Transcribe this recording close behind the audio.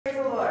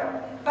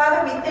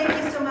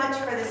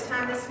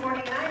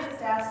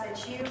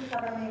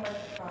cover me with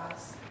the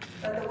cross.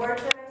 Let the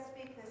words that I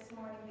speak this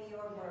morning be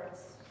your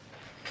words.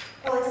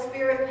 Holy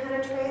Spirit,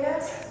 penetrate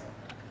us.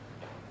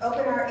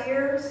 Open our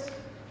ears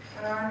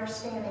and our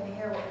understanding to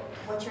hear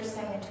what you're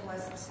saying to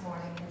us this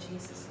morning. In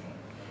Jesus'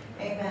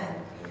 name, amen.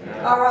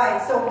 All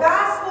right, so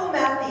gospel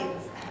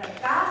methods,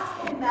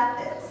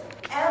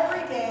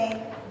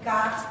 everyday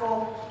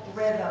gospel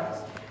rhythms.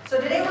 So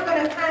today we're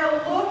going to kind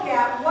of look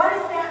at what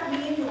does that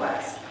mean to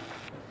us?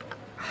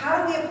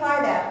 How do we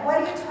apply that?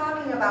 What are you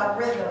talking about,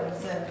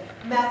 rhythms and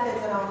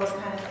methods and all those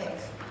kind of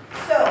things?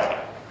 So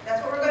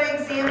that's what we're going to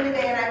examine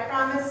today, and I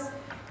promise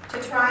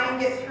to try and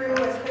get through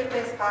as quickly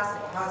as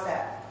possible. How's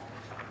that?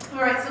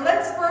 All right, so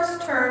let's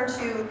first turn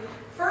to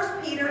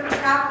 1 Peter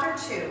chapter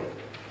 2.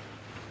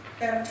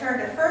 We're going to turn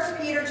to 1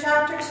 Peter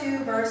chapter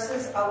 2,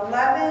 verses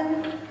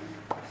 11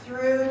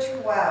 through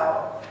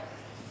 12.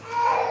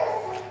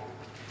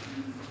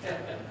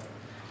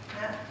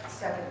 Not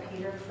 2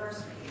 Peter, 1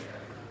 Peter.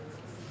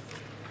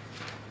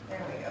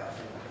 There we go.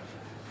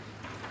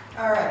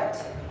 All right.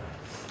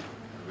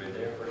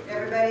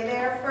 Everybody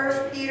there?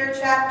 1 Peter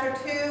chapter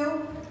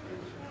 2.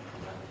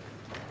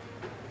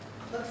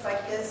 Looks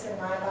like this in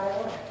my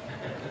Bible.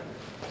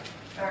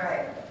 All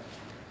right.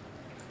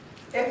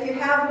 If you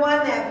have one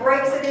that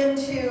breaks it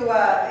into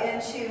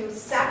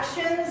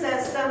sections,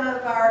 as some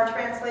of our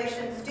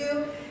translations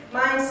do,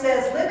 mine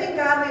says, living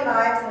godly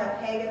lives in a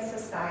pagan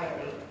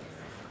society.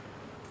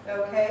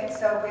 Okay,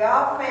 so we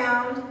all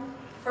found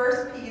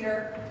 1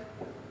 Peter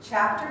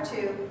chapter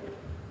 2.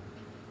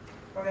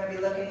 We're going to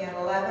be looking at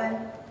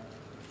 11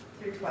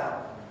 through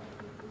 12.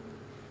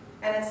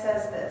 And it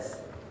says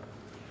this,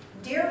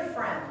 Dear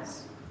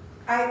friends,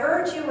 I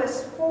urge you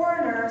as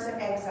foreigners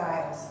and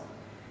exiles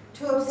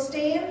to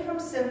abstain from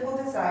sinful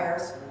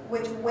desires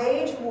which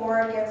wage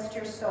war against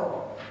your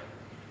soul.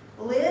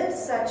 Live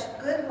such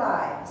good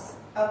lives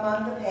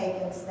among the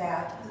pagans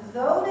that,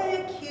 though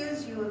they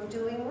accuse you of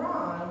doing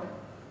wrong,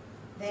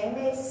 they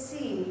may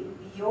see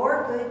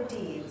your good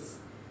deeds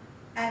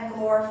and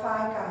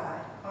glorify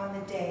God on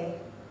the day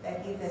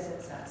that he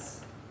visits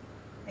us.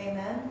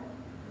 Amen?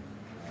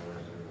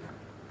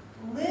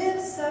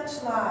 Live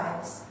such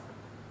lives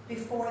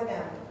before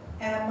them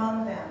and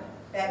among them,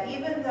 that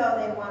even though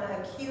they want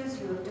to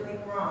accuse you of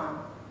doing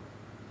wrong,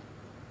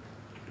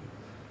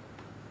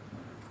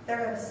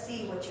 they're going to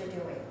see what you're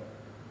doing.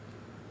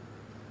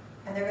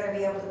 And they're going to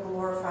be able to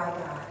glorify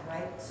God,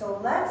 right? So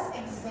let's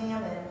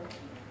examine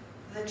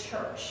the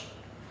church.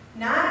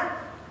 Not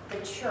the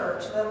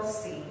church, little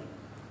c,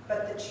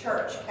 but the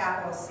church,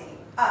 capital C.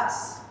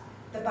 Us,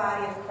 the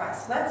body of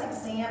Christ. Let's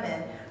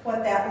examine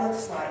what that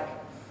looks like.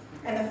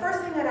 And the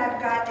first thing that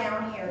I've got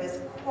down here,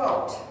 this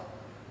quote,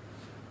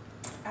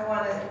 I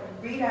want to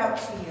read out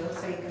to you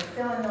so you can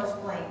fill in those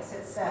blanks.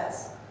 It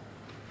says,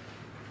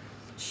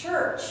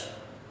 church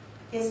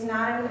is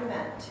not an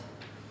event.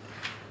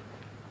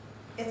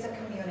 It's a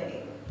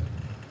community.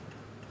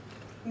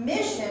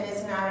 Mission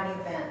is not an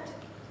event.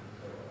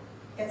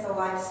 It's a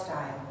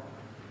lifestyle.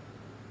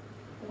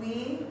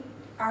 We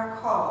are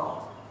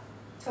called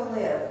to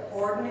live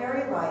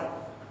ordinary life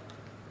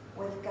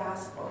with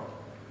gospel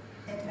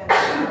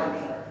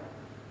intentionality.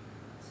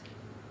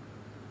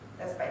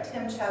 That's by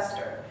Tim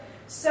Chester.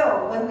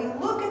 So, when we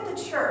look at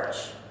the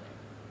church,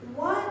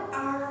 what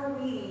are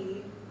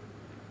we?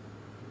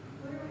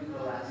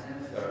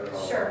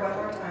 Sure, one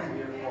more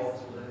time.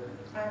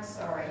 I'm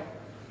sorry.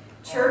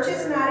 Church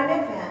is not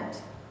an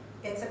event.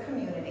 It's a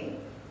community.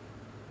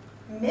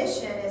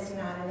 Mission is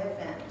not an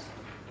event.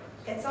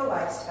 It's a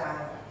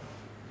lifestyle.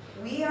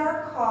 We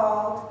are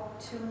called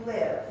to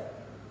live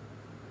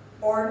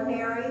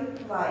ordinary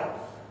life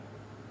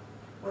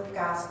with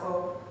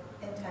gospel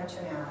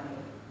intentionality.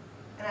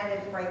 And I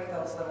didn't break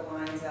those little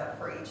lines up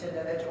for each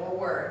individual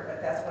word,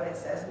 but that's what it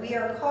says. We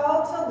are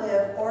called to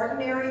live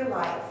ordinary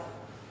life,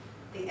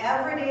 the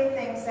everyday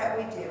things that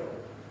we do,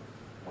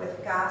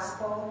 with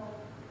gospel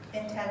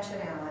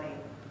intentionality.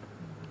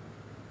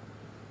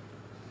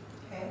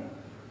 Okay?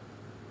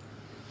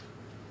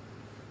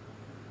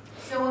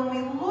 So when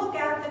we look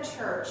at the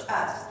church,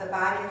 us, the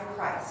body of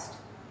Christ.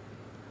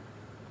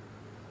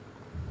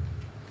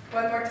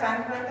 One more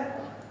time, Glenda?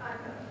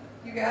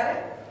 You got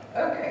it?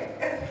 Okay.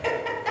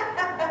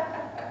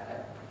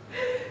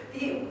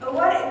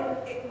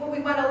 When we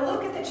want to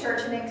look at the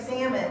church and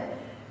examine,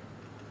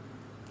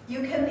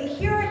 you can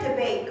hear a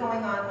debate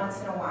going on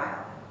once in a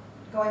while,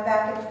 going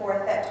back and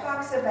forth, that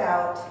talks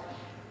about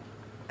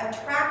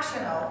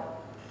attractional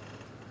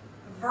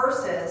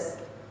versus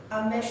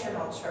a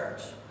missional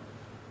church.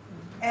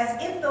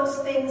 As if those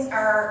things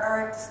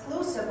are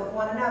exclusive of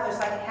one another. It's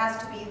like it has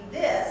to be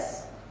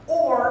this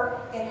or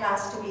it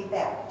has to be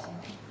that.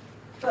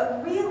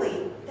 But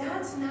really,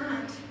 that's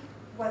not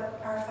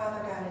what our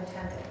Father God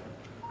intended.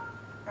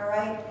 All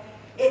right?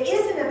 It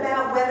isn't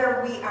about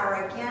whether we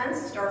are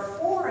against or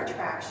for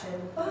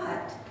attraction,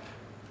 but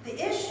the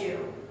issue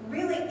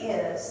really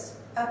is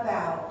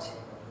about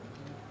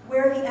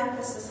where the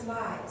emphasis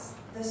lies,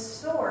 the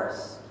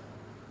source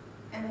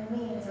and the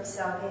means of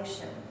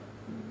salvation.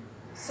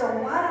 So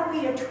what are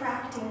we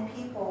attracting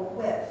people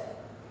with?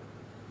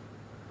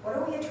 What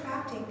are we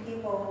attracting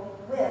people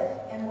with,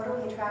 and what are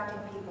we attracting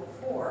people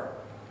for?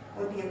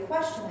 Would be a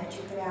question that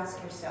you could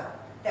ask yourself,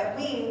 that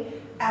we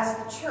as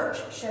the church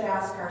should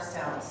ask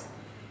ourselves.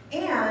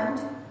 And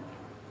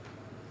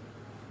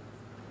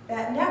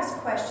that next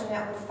question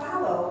that would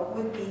follow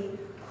would be,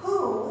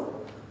 who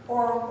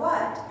or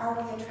what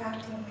are we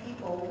attracting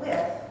people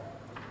with,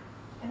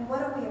 and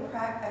what are we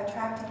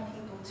attracting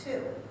people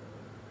to?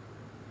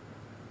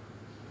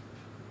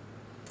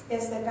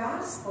 Is the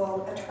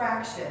gospel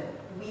attraction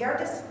we are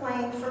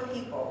displaying for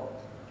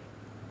people,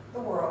 the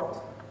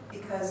world,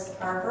 because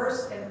our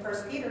verse in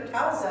 1 Peter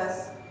tells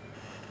us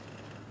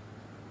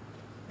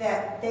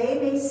that they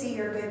may see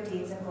your good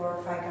deeds and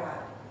glorify God.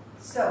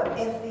 So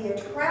if the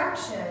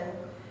attraction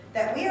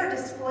that we are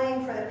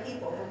displaying for the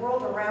people, the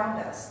world around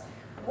us,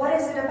 what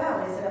is it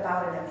about? Is it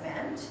about an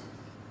event?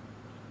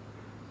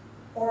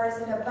 Or is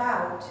it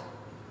about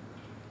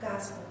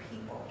gospel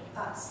people,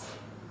 us?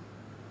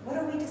 What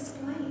are we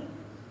displaying?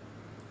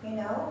 You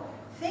know,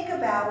 think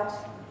about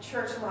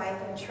church life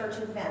and church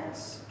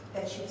events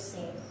that you've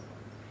seen.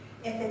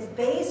 If it's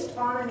based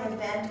on an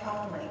event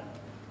only,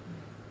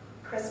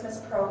 Christmas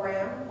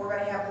program, we're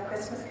going to have the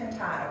Christmas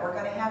cantata, we're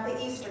going to have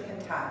the Easter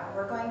cantata,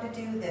 we're going to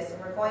do this and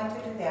we're going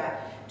to do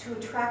that to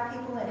attract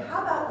people in.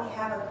 How about we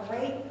have a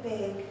great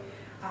big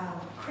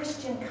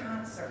Christian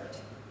concert,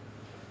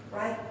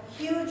 right?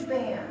 Huge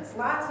bands,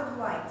 lots of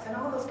lights, and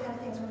all those kind of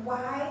things.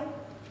 Why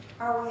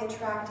are we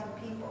attracting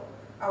people?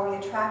 Are we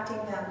attracting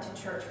them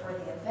to church for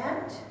the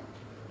event?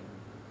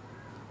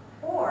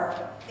 Or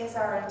is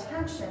our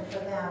intention for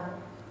them,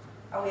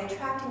 are we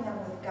attracting them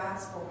with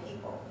gospel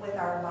people, with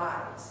our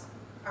lives,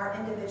 our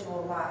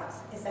individual lives?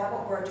 Is that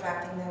what we're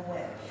attracting them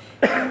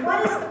with? And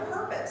what is the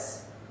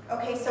purpose?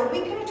 Okay, so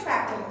we can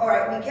attract them. All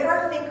right, we get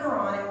our thinker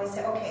on and we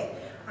say, okay,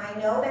 I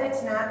know that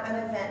it's not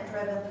an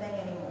event-driven thing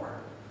anymore,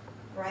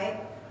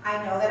 right?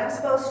 I know that I'm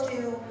supposed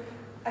to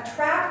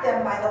attract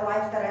them by the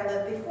life that I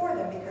lived before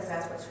them because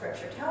that's what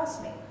Scripture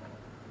tells me.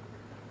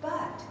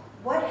 But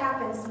what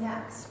happens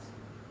next?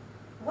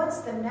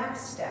 What's the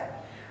next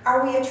step?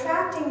 Are we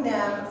attracting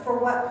them for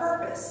what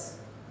purpose?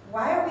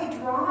 Why are we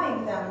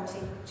drawing them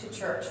to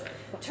church?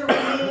 To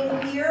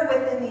remain here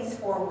within these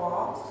four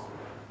walls?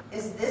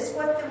 Is this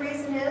what the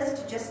reason is,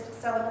 to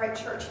just celebrate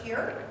church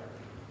here?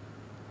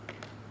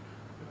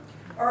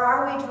 Or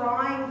are we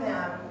drawing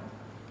them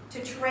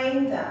to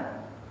train them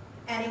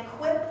and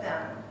equip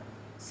them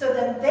so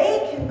that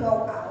they can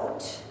go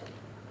out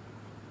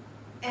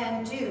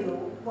and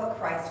do what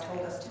Christ told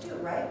us to do,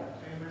 right?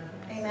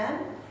 Amen.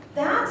 Amen?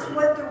 That's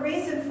what the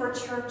reason for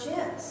church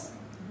is,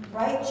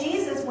 right?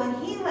 Jesus, when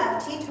he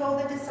left, he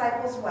told the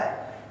disciples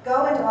what?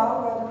 Go into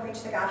all the world and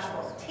preach the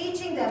gospel,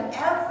 teaching them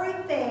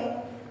everything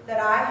that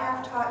I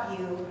have taught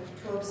you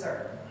to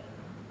observe.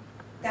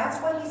 That's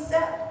what he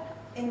said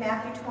in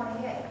Matthew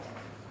 28.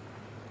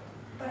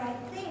 But I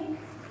think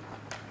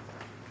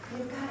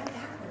we've got it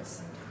backwards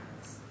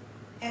sometimes.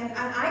 And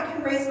I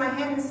can raise my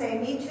hand and say,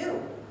 me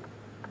too.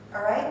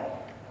 All right?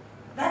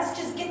 Let's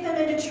just get them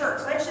into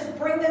church. Let's just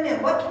bring them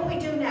in. What can we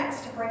do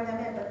next to bring them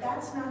in? But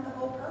that's not the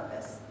whole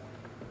purpose.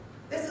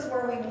 This is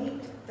where we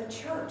meet. The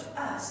church,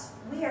 us.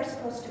 We are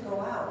supposed to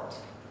go out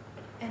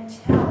and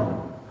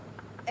tell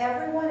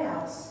everyone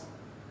else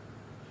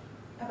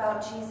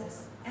about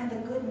Jesus and the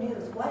good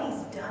news, what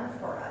he's done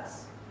for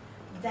us.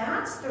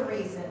 That's the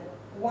reason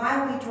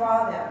why we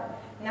draw them.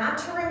 Not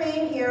to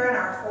remain here in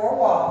our four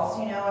walls,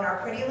 you know, in our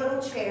pretty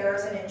little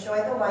chairs and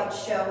enjoy the light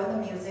show and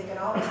the music and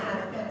all these kind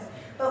of things.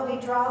 But we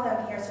draw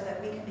them here so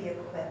that we can be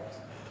equipped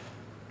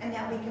and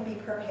that we can be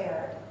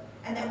prepared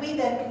and that we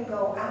then can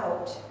go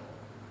out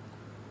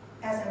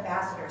as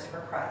ambassadors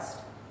for Christ.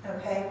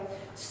 Okay?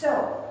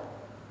 So,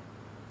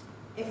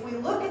 if we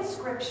look at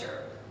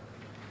Scripture,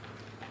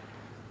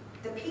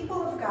 the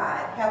people of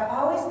God have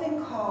always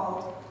been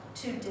called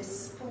to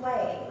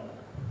display.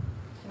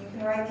 You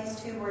can write these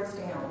two words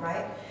down,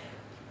 right?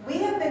 We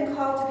have been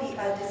called to be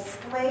a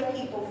display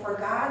people for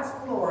God's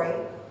glory,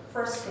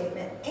 first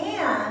statement,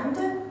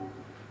 and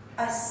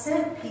a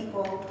sent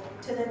people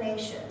to the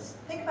nations.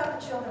 Think about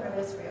the children of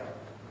Israel.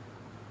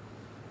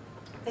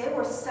 They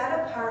were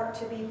set apart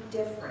to be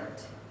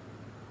different.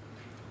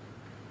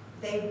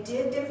 They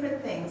did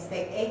different things.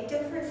 They ate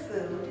different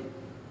food.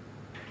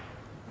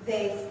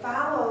 They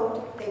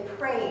followed, they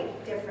prayed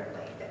differently.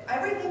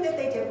 Everything that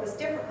they did was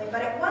differently,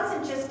 but it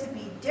wasn't just to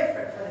be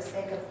different for the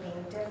sake of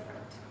being different.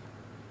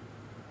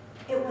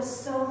 It was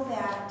so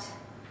that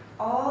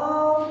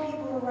all the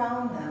people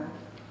around them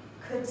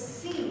could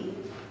see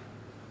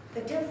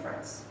the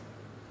difference.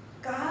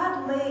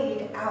 God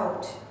laid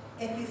out,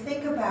 if you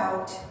think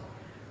about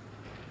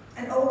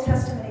an Old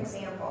Testament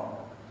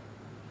example,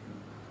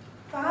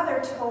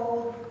 Father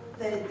told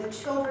the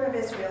children of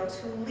Israel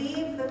to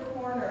leave the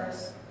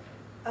corners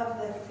of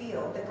the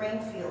field, the grain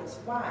fields.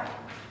 Why?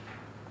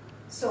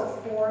 So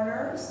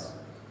foreigners,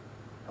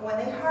 when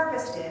they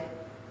harvested,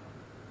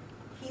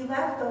 he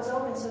left those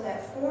open so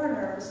that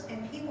foreigners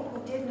and people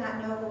who did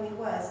not know who he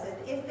was, that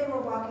if they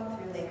were walking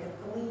through, they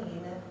could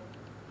glean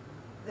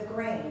the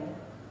grain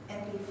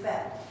and be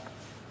fed.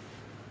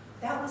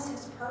 That was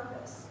his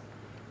purpose.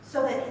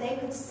 So that they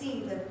could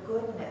see the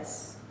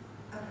goodness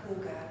of who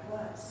God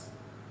was.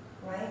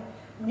 Right?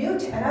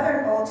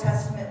 Another Old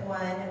Testament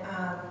one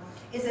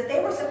is that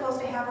they were supposed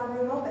to have a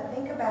room open.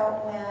 Think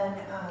about when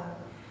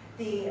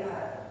the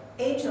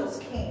angels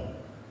came,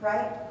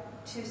 right,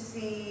 to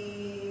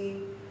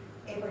see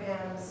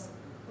Abraham's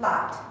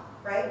Lot,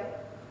 right?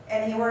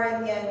 And he were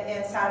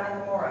in Sodom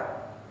and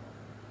Gomorrah,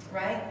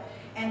 right?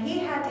 And he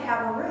had to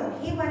have a room.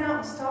 He went out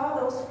and saw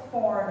those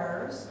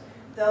foreigners,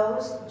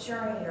 those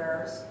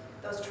journeyers,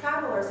 those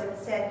travelers, and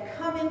said,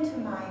 "Come into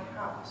my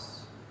house."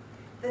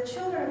 The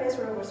children of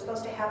Israel were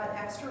supposed to have an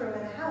extra room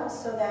in the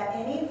house so that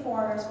any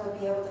foreigners would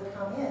be able to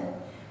come in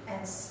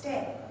and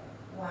stay.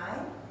 Why?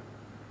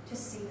 To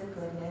see the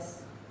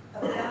goodness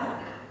of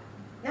God.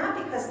 Not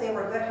because they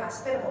were good,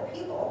 hospitable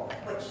people,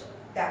 which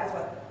that was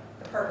what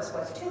the purpose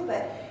was too,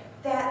 but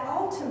that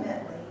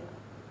ultimately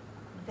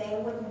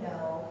they would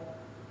know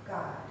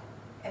God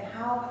and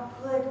how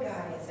good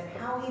God is and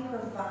how he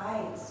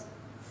provides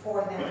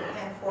for them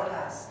and for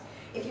us.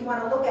 If you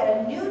want to look at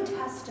a New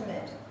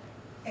Testament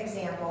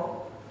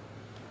example,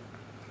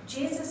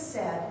 Jesus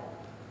said,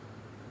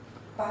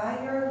 "By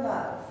your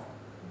love,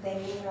 they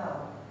will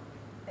know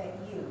that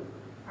you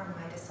are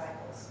my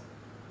disciples,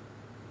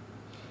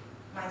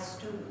 my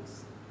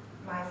students,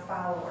 my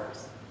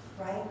followers,"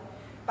 right?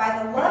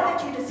 By the love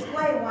that you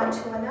display one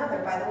to another,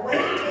 by the way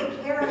you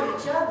take care of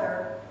each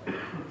other,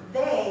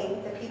 they,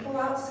 the people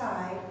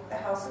outside the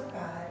house of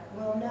God,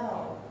 will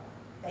know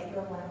that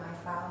you're one of my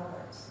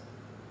followers.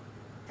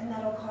 And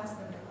that'll cause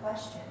them to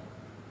question.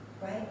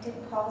 Right?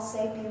 Didn't Paul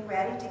say, be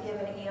ready to give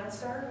an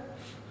answer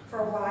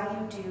for why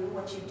you do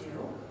what you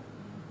do?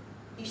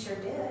 He sure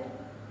did.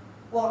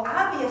 Well,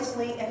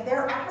 obviously, if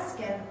they're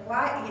asking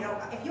why,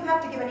 if you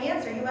have to give an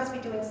answer, you must be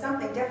doing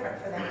something different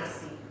for them to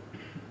see.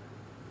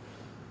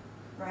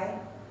 Right?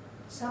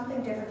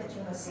 Something different that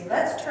you must see.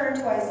 Let's turn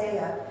to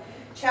Isaiah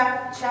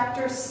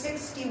chapter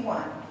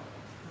 61.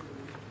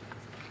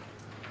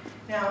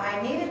 Now,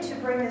 I needed to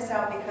bring this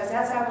out because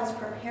as I was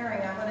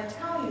preparing, I'm going to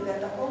tell you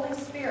that the Holy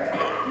Spirit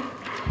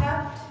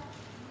kept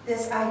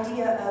this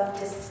idea of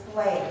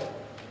display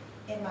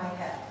in my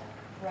head,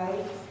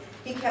 right?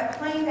 He kept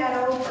playing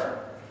that over,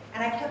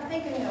 and I kept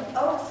thinking of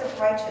oaks of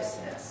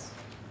righteousness.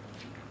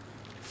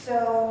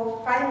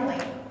 So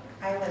finally,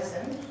 I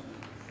listened,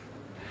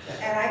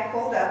 and I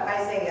pulled up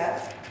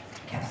Isaiah.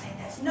 I kept saying,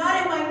 that's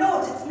not in my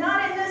notes, it's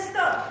not in this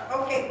stuff.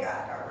 Okay,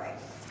 God, all right.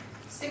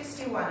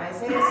 61,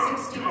 Isaiah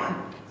 61.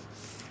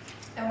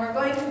 And we're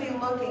going to be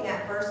looking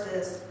at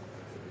verses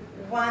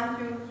 1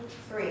 through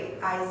 3.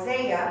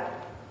 Isaiah,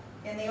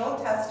 in the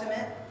Old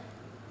Testament,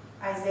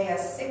 Isaiah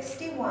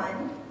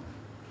 61.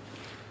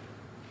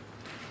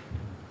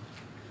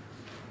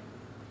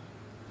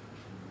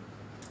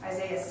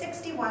 Isaiah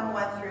 61,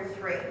 1 through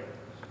 3.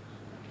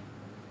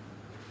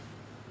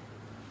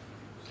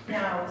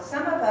 Now,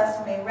 some of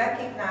us may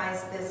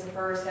recognize this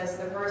verse as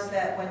the verse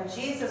that when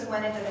Jesus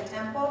went into the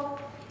temple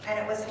and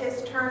it was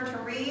his turn to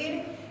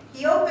read,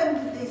 he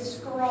opened these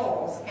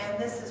scrolls, and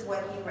this is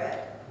what he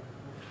read.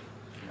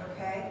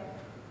 Okay?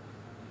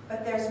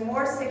 But there's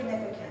more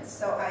significance.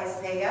 So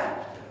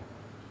Isaiah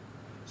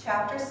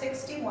chapter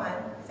 61.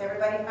 Has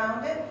everybody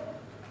found it?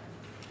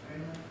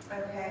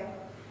 Okay.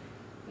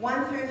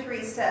 1 through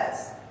 3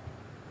 says,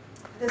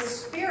 "The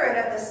Spirit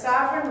of the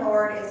Sovereign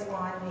Lord is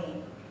on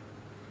me,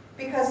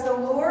 because the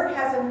Lord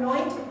has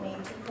anointed me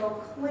to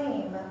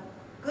proclaim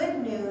good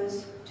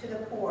news to the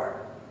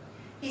poor.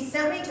 He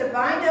sent me to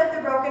bind up the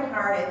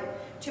brokenhearted,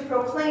 to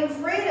proclaim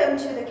freedom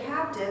to the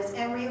captives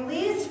and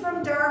release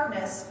from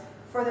darkness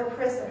for the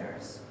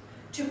prisoners,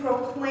 to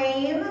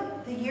proclaim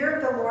the year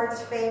of the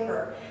Lord's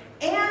favor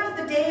and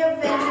the day of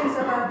vengeance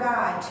of our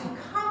God, to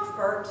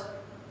comfort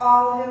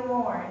all who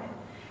mourn,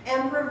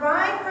 and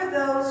provide for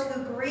those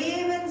who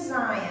grieve in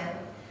Zion,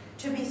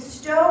 to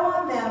bestow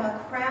on them a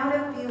crown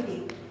of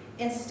beauty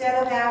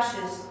instead of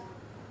ashes,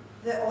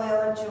 the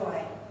oil of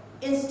joy,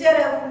 instead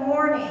of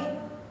mourning,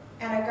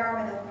 and a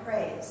garment of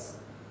praise.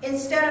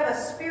 Instead of a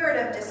spirit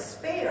of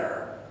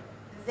despair,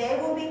 they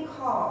will be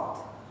called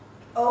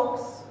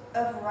oaks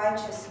of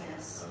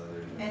righteousness."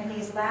 And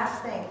these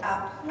last thing,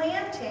 a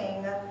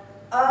planting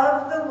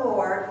of the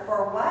Lord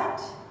for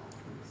what?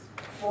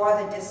 For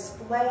the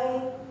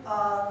display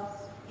of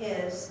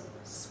his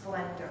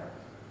splendor.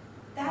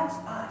 That's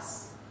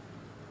us.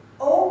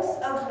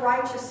 Oaks of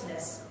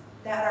righteousness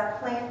that are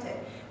planted.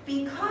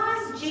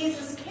 Because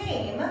Jesus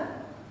came,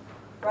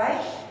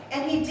 right?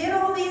 And he did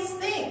all these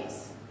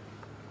things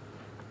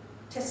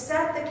to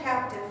set the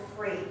captive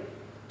free,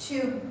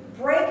 to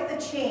break the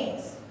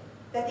chains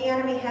that the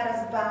enemy had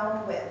us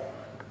bound with,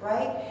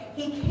 right?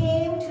 He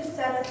came to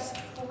set us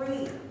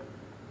free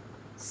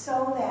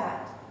so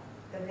that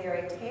the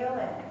very tail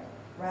end,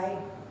 right?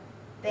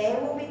 They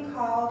will be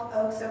called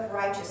oaks of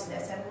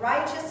righteousness. And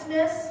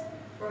righteousness,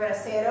 we're going to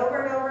say it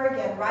over and over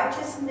again,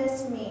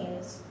 righteousness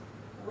means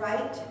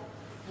right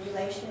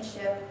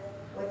relationship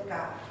with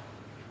God.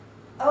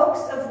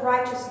 Oaks of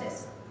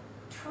righteousness,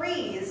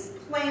 trees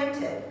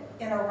planted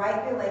in a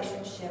right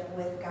relationship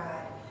with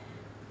God.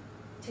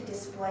 to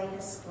display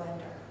his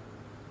splendor.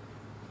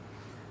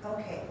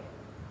 Okay.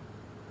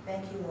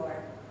 Thank you,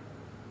 Lord.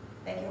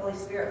 Thank you, Holy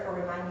Spirit, for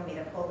reminding me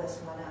to pull this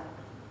one up.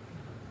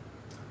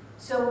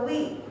 So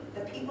we,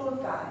 the people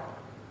of God,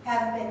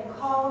 have been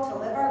called to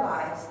live our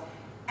lives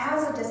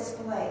as a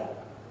display.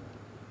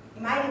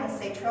 You might even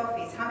say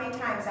trophies. How many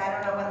times, I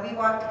don't know, when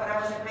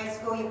I was in high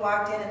school, you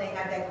walked in and they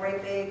had that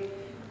great big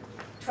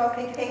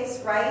trophy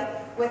case, right?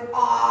 With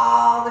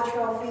all the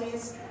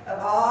trophies of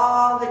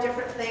all the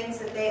different things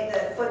that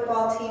the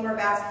football team or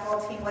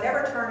basketball team,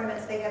 whatever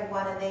tournaments they had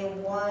won, and they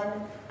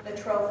won the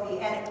trophy.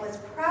 And it was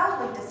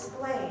proudly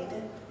displayed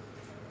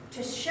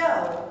to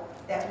show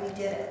that we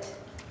did it.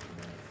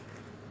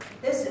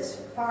 This is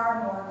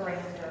far more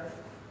grander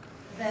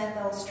than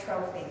those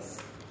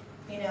trophies.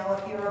 You know,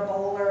 if you're a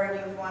bowler and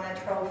you've won a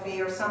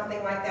trophy or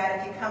something like that,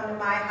 if you come to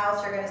my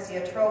house, you're going to see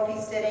a trophy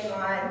sitting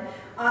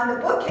on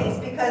the bookcase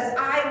because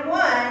I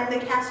won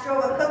the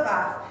Castrova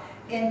cook-off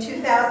in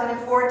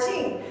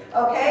 2014.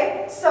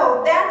 Okay?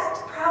 So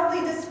that's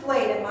proudly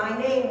displayed and my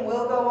name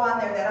will go on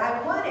there that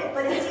I won it.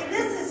 But you see,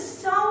 this is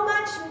so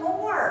much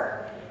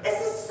more.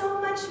 This is so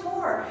much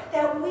more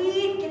that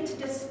we get to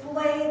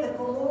display the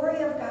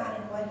glory of God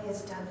and what he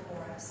has done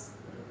for us.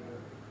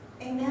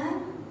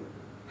 Amen?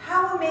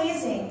 How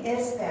amazing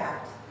is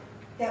that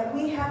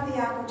we have the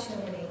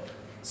opportunity.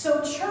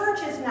 So church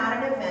is not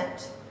an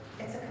event,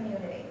 it's a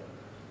community,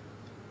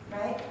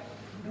 right?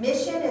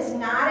 Mission is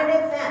not an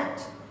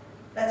event.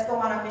 Let's go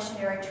on a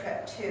missionary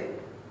trip too,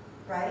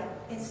 right?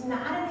 It's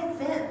not an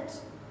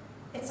event.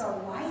 It's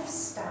a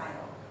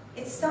lifestyle.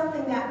 It's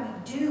something that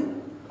we do,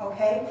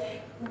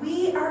 okay?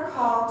 We are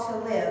called to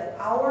live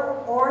our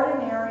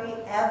ordinary,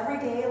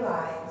 everyday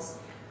lives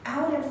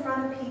out in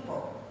front of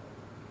people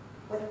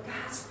with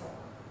gospel.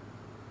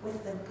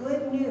 With the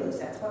good news,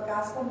 that's what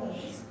gospel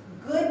means.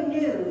 Good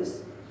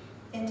news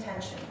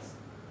intentions.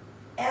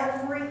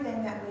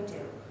 Everything that we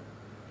do.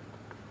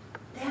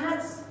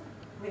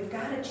 We've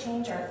got to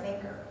change our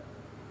thinker.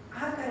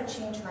 I've got to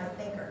change my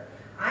thinker.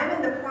 I'm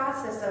in the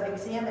process of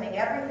examining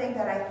everything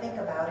that I think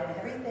about and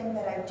everything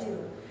that I do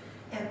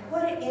and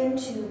put it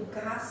into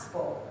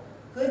gospel,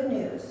 good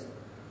news.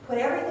 Put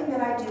everything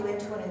that I do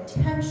into an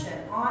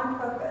intention on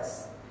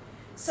purpose.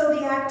 So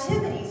the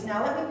activities,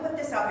 now let me put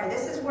this out here.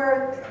 This is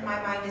where my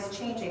mind is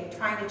changing,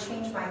 trying to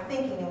change my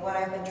thinking and what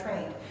I've been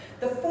trained.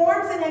 The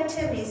forms and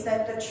activities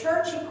that the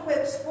church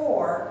equips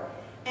for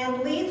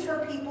and leads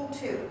her people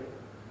to.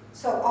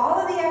 So all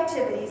of the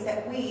activities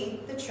that we,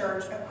 the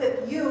church,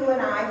 equip you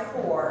and I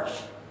for,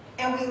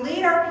 and we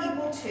lead our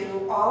people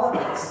to, all of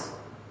us,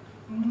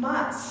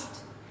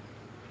 must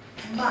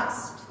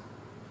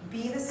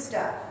be the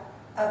stuff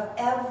of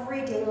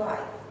everyday life.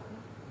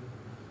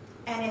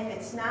 And if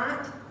it's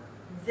not,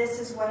 this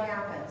is what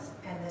happens,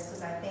 and this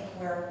is, I think,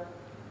 where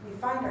we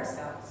find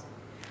ourselves.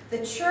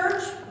 The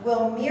church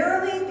will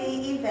merely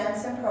be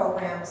events and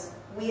programs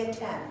we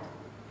attend.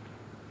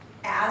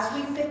 As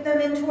we fit them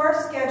into our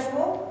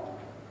schedule,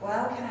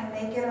 well, can I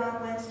make it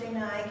on Wednesday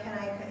night? Can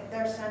I get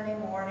there Sunday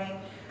morning?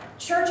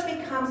 Church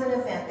becomes an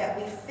event that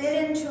we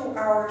fit into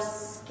our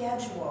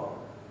schedule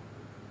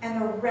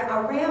and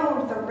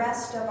around the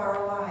rest of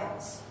our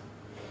lives.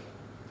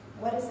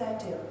 What does that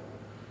do?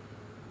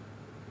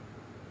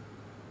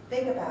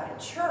 Think about it.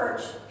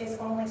 Church is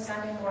only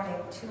Sunday morning,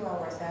 2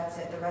 hours, that's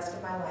it. The rest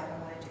of my life I'm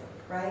going to do,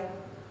 right?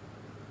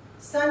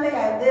 Sunday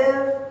I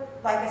live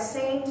like a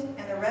saint,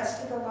 and the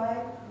rest of the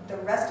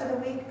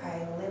week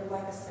I live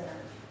like a sinner.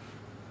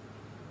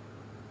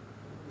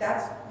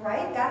 That's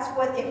right. That's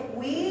what, if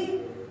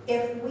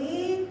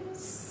we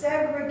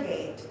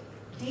segregate,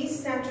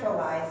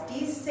 decentralize,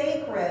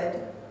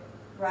 desacred,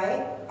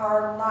 right,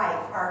 our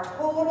life, our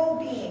total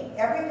being,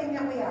 everything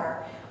that we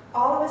are,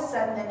 all of a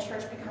sudden then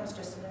church becomes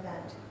just an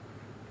event.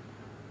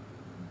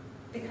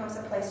 Becomes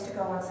a place to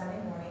go on Sunday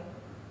morning.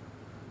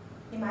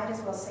 You might as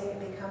well say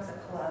it becomes a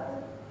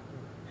club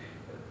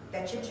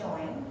that you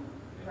join,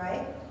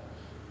 right?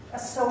 A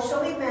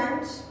social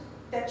event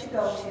that you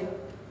go to.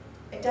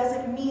 It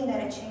doesn't mean that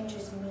it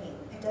changes me.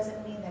 It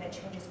doesn't mean that it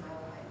changes my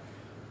life.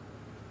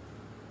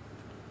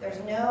 There's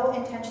no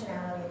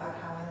intentionality about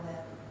how I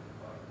live,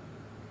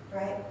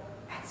 right?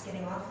 It's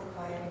getting awfully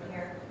quiet in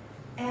here.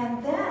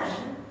 And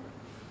then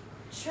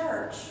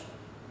church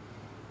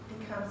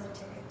becomes a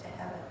ticket to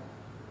heaven.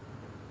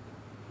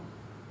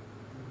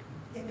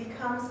 It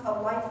becomes a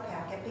life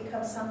pack. It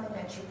becomes something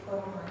that you put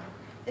on.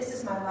 This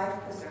is my life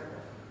preserver.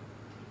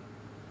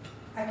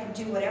 I can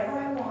do whatever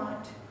I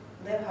want,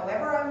 live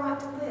however I want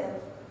to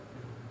live.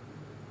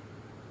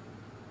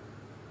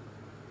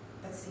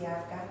 But see,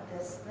 I've got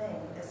this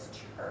thing, this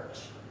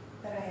church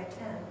that I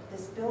attend,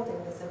 this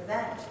building, this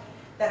event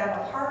that I'm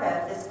a part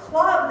of, this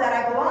club that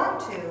I belong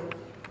to.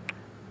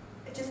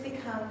 It just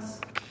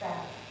becomes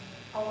that,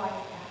 a life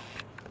pack.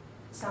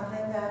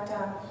 Something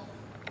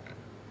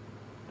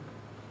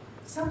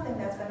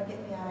that's going to get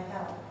me out of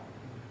hell.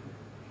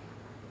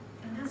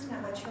 And that's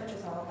not what church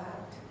is all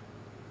about.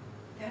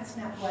 That's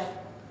not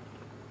what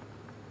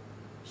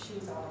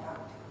she's all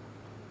about.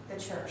 The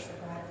church, the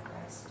bride of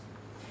Christ.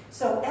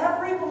 So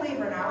every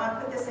believer, now I want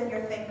to put this in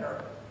your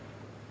thinker.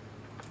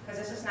 because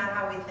this is not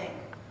how we think.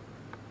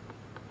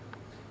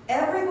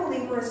 Every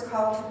believer is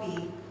called to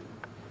be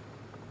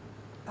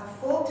a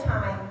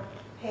full-time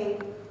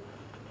paid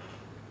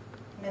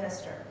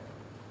minister.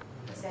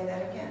 I'll say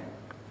that again.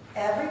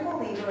 Every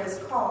believer is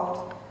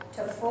called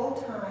to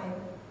full-time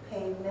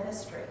paid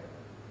ministry.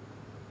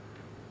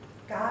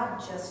 God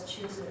just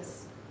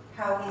chooses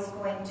how he's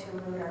going to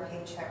route our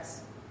paychecks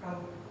from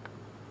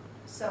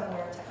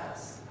somewhere to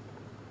us.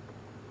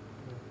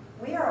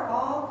 We are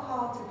all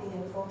called to be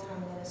in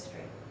full-time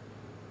ministry.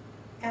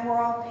 And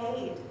we're all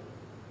paid.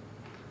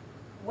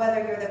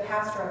 Whether you're the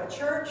pastor of a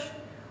church,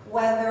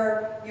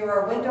 whether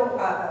you're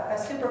a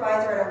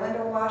supervisor at a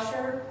window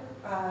washer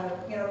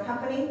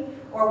company,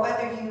 or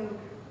whether you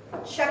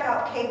check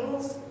out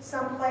cables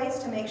someplace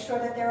to make sure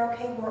that they're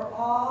okay, we're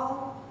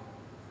all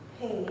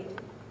paid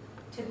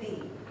to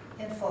be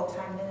in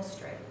full-time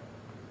ministry.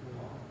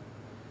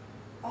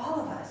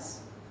 All of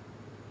us.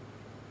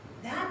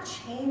 That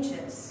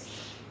changes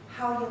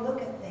how you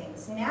look at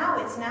things.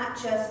 Now it's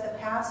not just the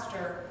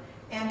pastor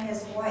and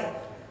his wife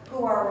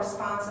who are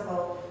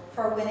responsible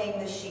for winning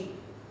the sheep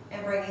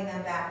and bringing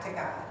them back to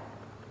God.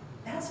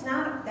 That's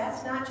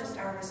not just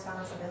our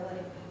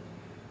responsibility.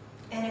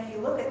 And if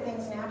you look at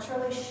things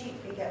naturally,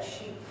 sheep beget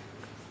sheep.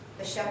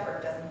 The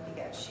shepherd doesn't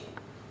beget sheep.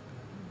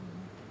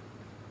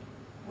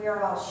 We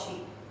are all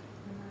sheep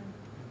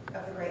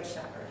of the great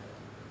shepherd.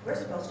 We're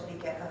supposed to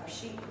beget other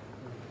sheep.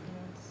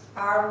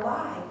 Our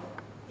life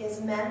is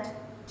meant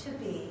to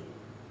be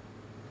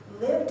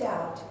lived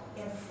out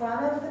in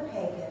front of the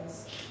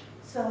pagans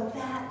so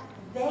that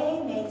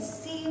they may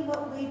see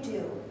what we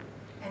do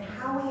and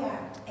how we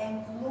act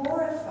and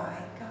glorify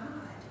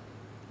God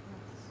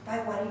by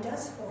what he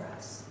does for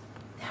us.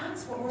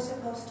 That's what we're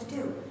supposed to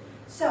do.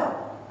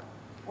 So,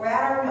 we're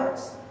at our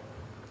notes.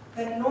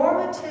 The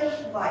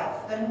normative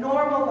life, the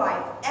normal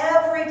life,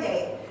 every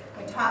day.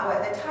 The title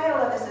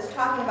of this is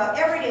talking about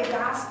everyday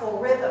gospel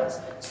rhythms.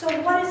 So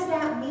what does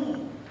that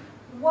mean?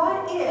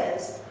 What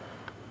is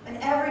an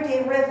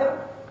everyday rhythm?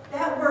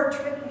 That word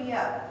tripped me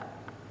up.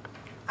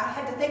 I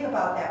had to think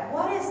about that.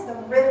 What is the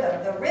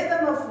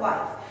rhythm of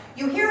life?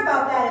 You hear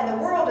about that in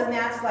the world, and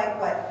that's like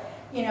what?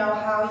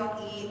 How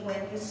you eat,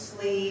 when you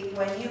sleep,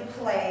 when you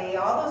play,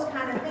 all those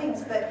kind of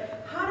things.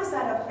 But how does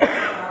that apply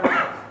to our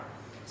life?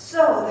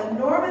 So, the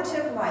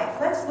normative life.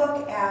 Let's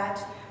look at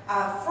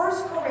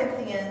 1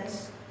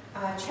 Corinthians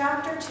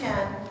chapter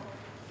 10,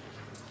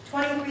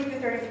 23 through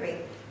 33.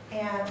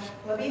 And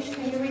Lavish,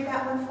 can you read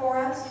that one for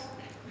us?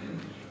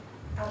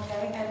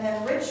 Okay, and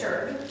then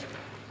Richard,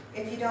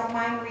 if you don't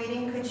mind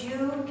reading, could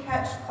you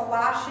catch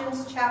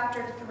Colossians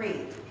chapter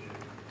 3?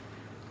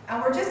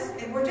 And we're just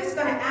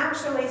going to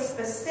actually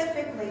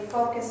specifically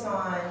focus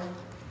on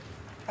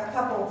a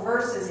couple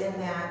verses in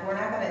that. We're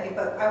not going to,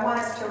 but I want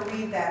us to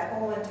read that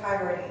whole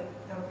entirety,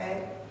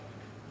 okay?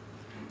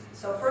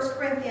 So 1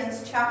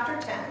 Corinthians chapter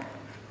 10.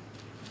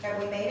 Have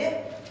we made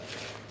it?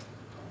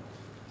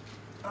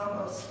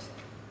 Almost.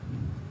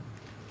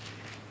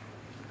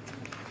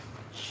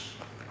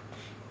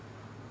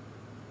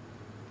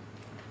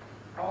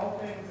 All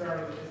things are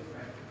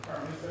legitimate,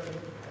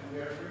 permissible, and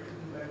we are free to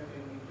do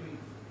anything we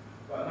please.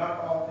 But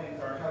not all things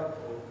are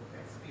helpful,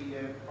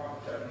 expedient,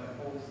 profitable,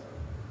 and wholesome.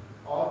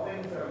 All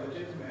things are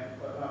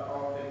legitimate, but not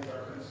all things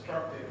are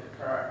constructive to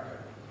character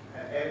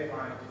and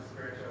edifying to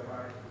spiritual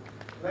life.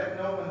 Let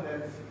no one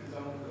then seek his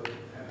own good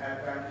and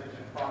advantage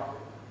and profit,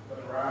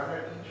 but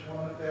rather each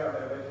one of the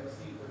other let him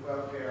seek the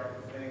welfare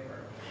of his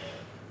neighbor.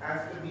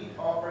 As to meat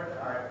offered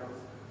to idols,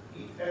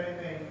 eat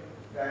anything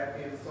that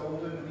is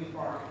sold in the meat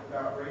market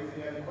without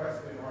raising any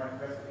question or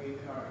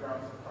investigating on the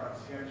grounds of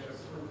conscientious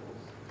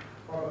scruples.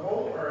 For the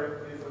whole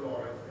earth is the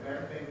Lord's, and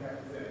everything that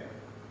is in it.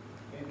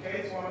 In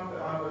case one of the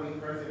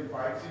unbelievers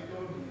invites you to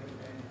a meal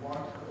and you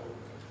want to go,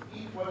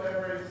 eat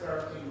whatever is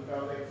served to you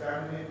without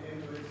examining it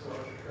into its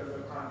source because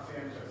of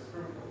conscientious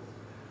scruples.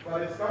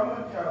 But if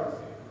someone tells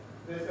you,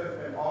 this has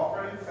been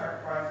offered in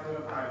sacrifice to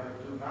an idol,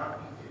 do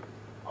not eat it,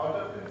 out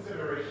of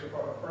consideration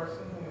for the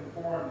person who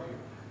informed you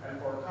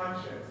and for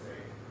conscience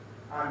sake.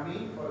 I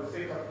mean for the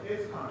sake of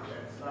his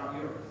conscience, not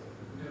yours.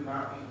 Do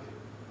not eat it.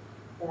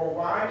 For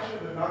why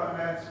should another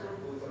man's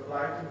scruples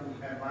apply to me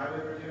and my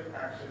liberty of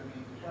action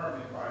be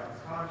determined by his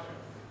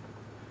conscience?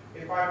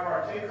 If I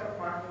partake of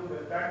my food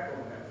with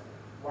thankfulness,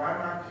 why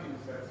am I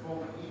accused that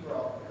spoke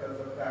evil because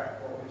of that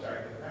for which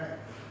I give thanks?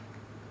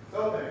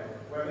 So then,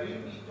 whether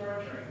you eat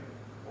or drink,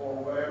 or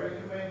whatever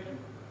you may do,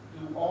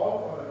 do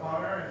all for the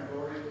honor and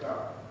glory of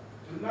God.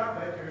 Do not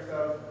let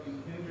yourselves be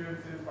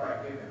hindrances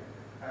by giving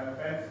an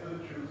offense to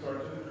the Jews or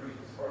to the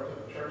Greeks or to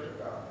the church of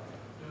God.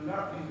 Do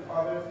not lead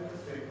others into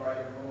sin by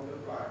your mode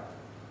of life.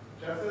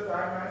 Just as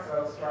I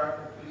myself strive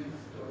to please,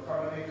 to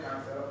accommodate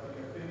myself to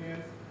the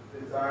opinions,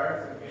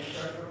 desires, and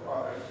interests of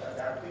others,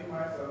 adapting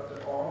myself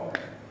to all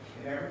men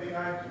in everything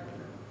I do,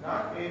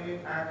 not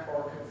aiming at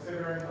or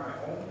considering my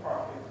own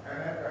profit and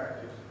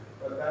advantage,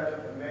 but that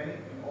of the many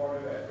in order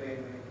that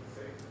they may be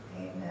saved.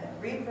 Amen.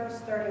 Read verse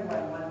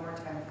 31 one more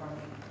time for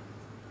me.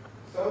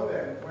 So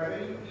then, whether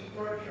you eat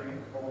or drink,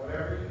 or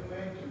whatever you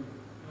may do,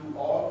 do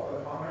all for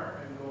the honor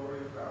and glory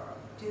of God.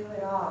 Do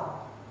it all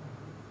all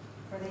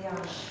for the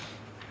honor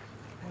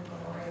and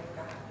glory of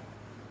God.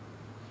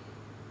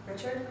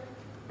 Richard?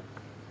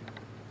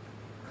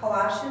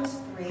 Colossians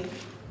 3.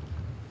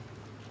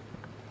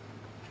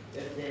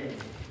 If then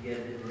you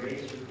have been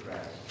raised with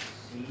Christ,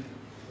 seek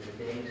the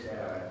things that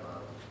are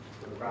above,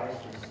 where Christ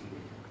is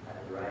seated at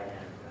the right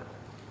hand of God.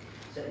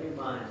 Set your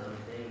minds on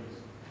things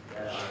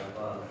that are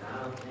above, not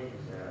on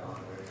things that are on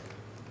earth.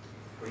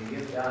 For you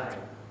have died,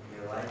 and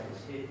your life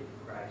is hid with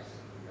Christ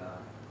in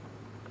God.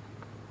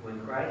 When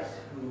Christ,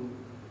 who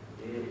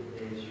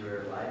is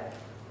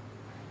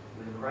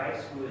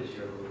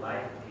your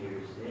life,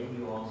 appears, then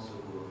you also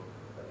will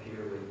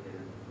appear with him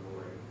in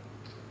glory.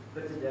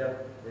 Put to death,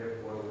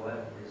 therefore, what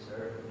is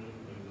earthly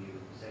in you: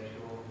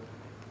 sexual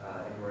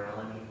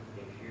immorality,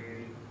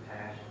 impurity,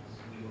 passions,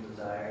 evil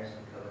desires,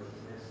 and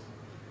covetousness,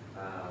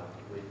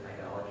 with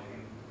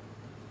idolatry.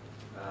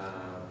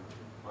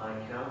 On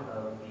account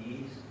of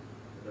these,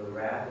 the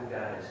wrath of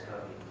God is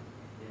coming.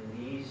 In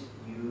these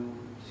you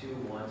too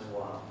once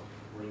walked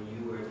when you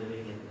were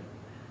living in them.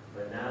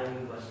 But now you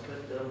must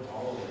put them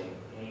all away: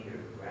 anger,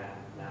 wrath,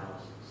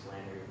 malice,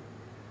 slander,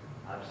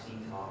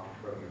 obscene talk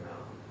from your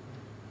mouth.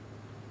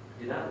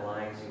 Do not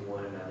lie to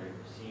one another,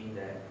 seeing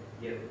that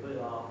you have put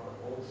off the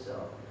old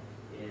self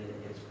in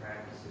its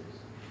practices,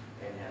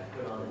 and have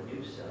put on the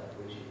new self,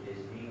 which is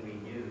being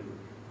renewed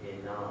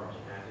in knowledge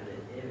after the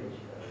image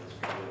of its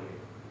creator.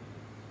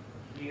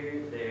 Here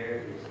there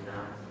is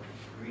not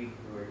Greek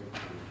nor Jew,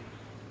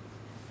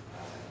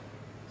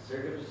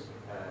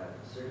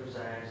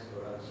 circumcised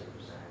or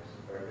uncircumcised,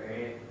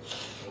 barbarian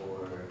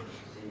or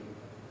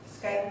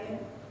Skypian.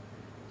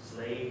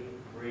 slave,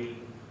 free,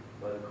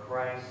 but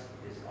Christ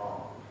is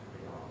all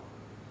in all.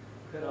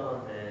 Put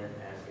on then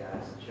as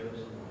God's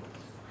chosen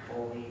ones,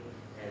 holy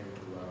and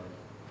beloved,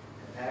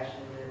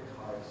 compassionate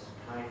hearts,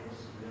 kindness,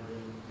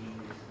 humility,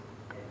 meekness,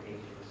 and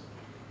patience,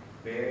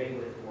 bearing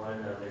with one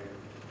another,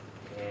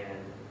 and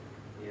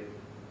if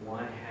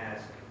one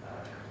has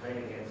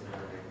complained against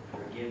another,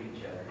 forgive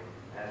each other,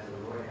 as the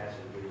Lord has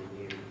forgiven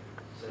you.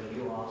 So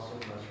you also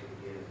must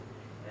forgive.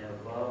 And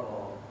above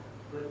all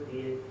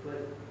these,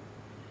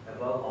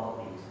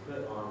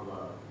 put on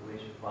love,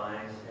 which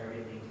binds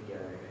everything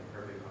together in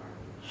perfect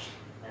harmony.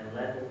 And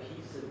let the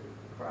peace of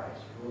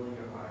Christ rule in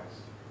your hearts,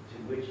 to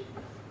which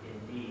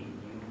indeed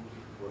you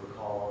were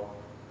called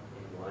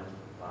in one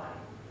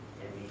body,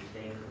 and be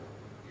thankful.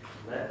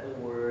 Let the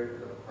word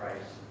of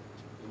Christ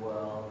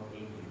dwell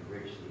in you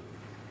richly,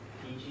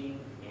 teaching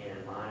and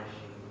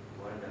admonishing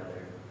one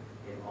another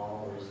in all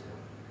wisdom,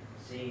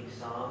 singing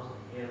psalms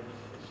and hymns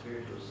and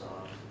spiritual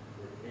songs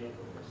with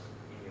thankfulness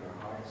in your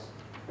hearts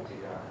to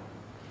God.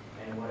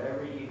 And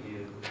whatever you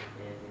do,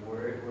 in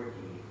word or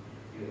deed,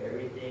 do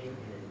everything in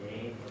the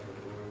name of the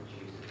Lord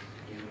Jesus,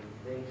 giving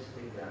thanks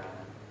to God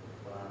the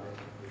Father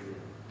through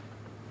him.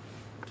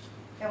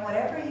 And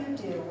whatever you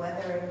do,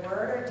 whether in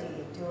word or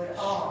deed, do it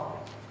all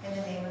in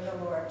the name of the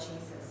Lord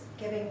Jesus,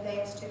 giving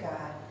thanks to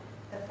God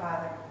the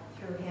Father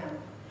through him.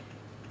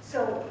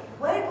 So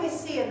what did we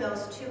see in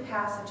those two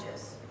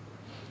passages?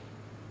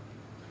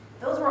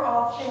 Those were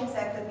all things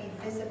that could be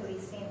visibly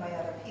seen by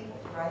other people,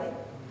 right?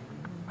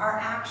 Our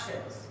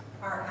actions,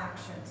 our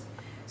actions.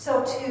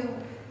 So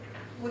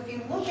if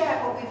you look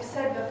at what we've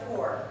said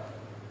before,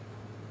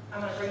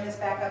 I'm going to bring this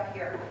back up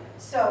here.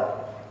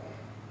 So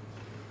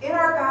in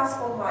our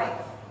gospel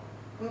life,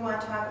 we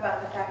want to talk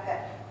about the fact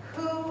that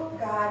who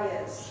God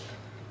is.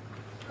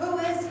 Who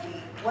is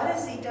he? What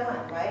has he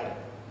done, right?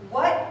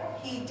 What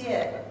he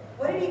did.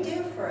 What did he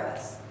do for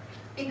us?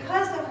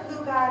 Because of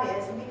who God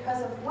is and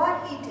because of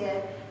what he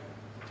did,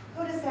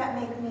 who does that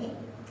make me?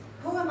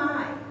 Who am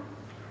I?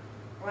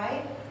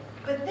 Right?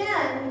 But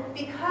then,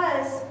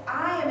 because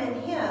I am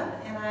in him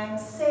and I am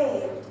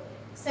saved,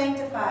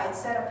 sanctified,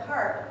 set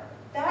apart,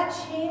 that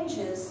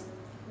changes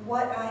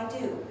what I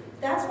do.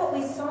 That's what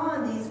we saw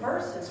in these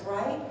verses,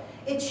 right?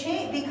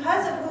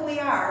 Because of who we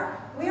are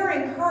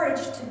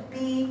encouraged to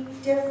be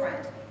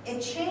different.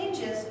 It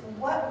changes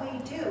what we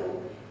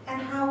do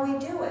and how we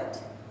do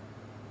it.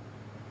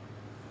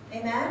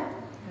 Amen?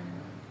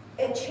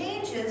 It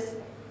changes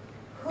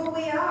who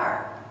we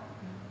are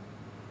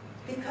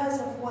because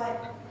of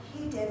what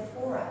he did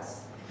for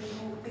us,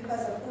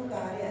 because of who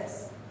God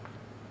is.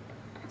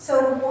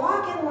 So to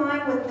walk in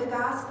line with the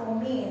gospel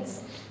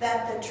means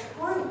that the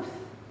truth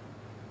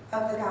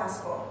of the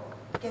gospel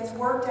gets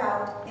worked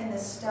out in the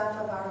stuff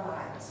of our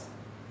lives.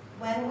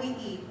 When we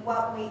eat,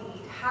 what we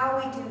eat, how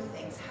we do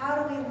things, how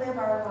do we live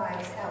our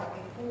lives out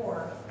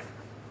before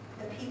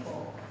the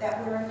people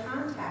that we're in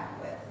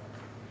contact with.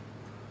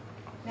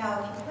 Now,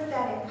 if you put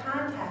that in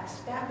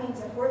context, that means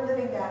if we're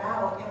living that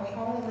out and we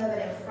only live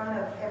it in front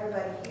of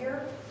everybody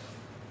here,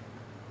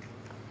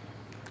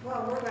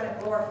 well, we're going to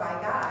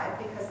glorify God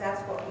because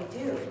that's what we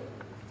do.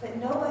 But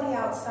nobody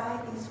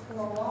outside these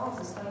four walls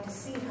is going to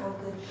see how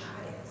good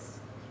God is.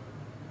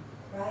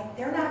 Right?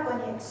 They're not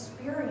going to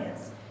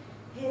experience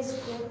his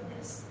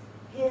goodness,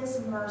 his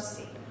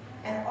mercy,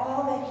 and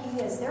all that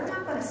he is. They're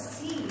not going to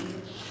see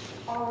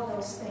all of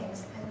those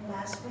things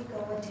unless we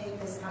go and take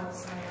this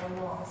outside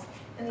our walls.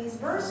 And these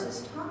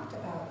verses talked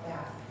about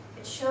that.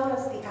 It showed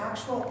us the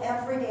actual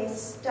everyday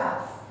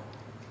stuff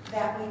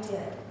that we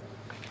did,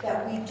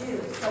 that we do.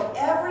 So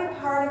every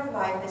part of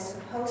life is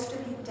supposed to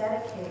be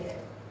dedicated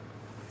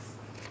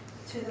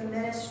to the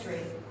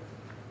ministry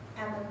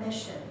and the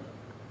mission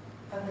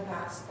of the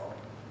gospel.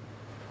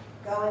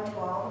 Go into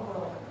all the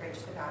world and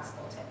preach the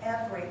gospel to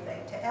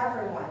everything, to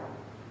everyone.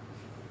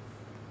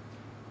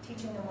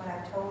 Teaching them what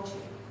I've told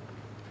you,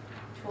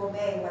 to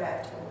obey what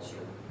I've told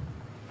you.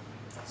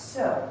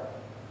 So,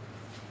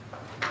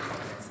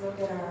 let's look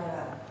at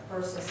our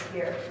verses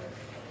here.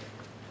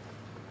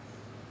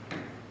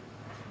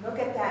 Look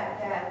at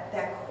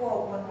that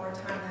quote one more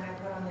time that I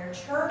put on there.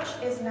 Church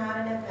is not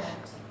an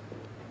event.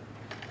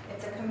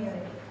 It's a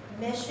community.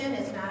 Mission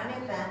is not an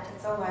event.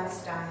 It's a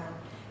lifestyle.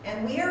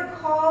 And we are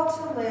called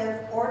to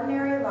live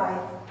ordinary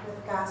life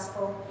with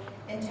gospel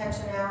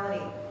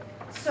intentionality.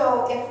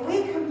 So if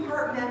we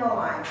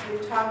compartmentalize,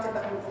 we've talked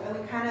about,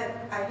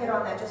 I hit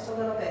on that just a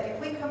little bit. If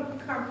we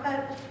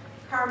compartmentalize,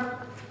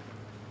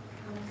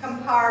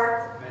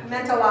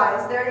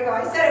 there you go.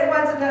 I said it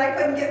once and then I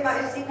couldn't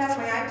see past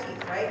my eye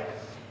teeth, right?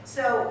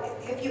 So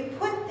if you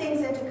put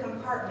things into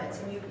compartments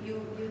and you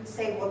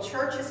say, well,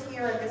 church is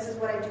here and this is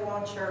what I do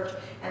on church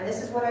and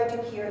this is what I do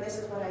here and this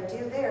is what I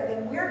do there,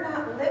 then we're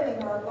not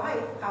living our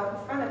life out in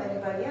front of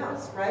anybody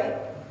else, right?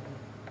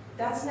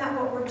 That's not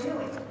what we're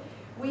doing.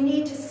 We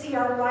need to see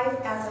our life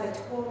as a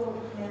total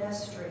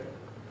ministry.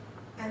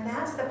 And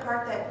that's the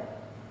part that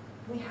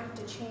we have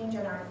to change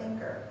in our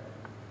thinker.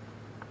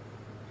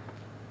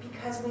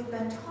 Because we've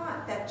been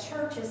taught that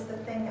church is the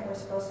thing that we're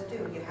supposed to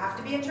do. You have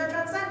to be in church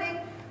on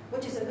Sunday,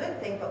 which is a good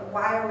thing, but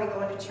why are we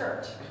going to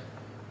church?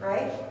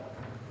 Right?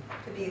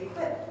 To be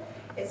equipped.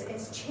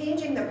 It's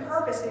changing the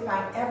purpose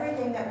behind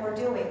everything that we're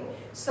doing.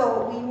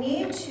 So we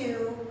need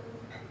to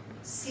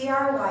see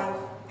our life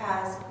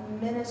as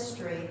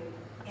ministry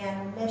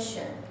and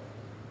mission.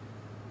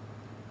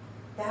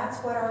 That's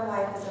what our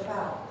life is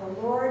about. The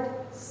Lord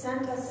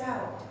sent us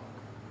out.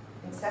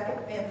 In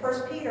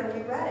 1 Peter,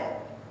 we read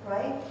it,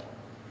 right?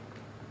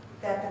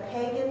 That the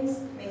pagans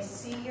may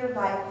see your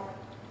life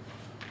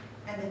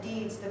and the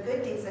deeds, the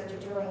good deeds that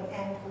you're doing,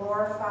 and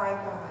glorify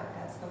God.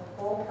 That's the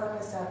whole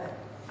purpose of it.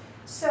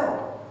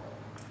 So,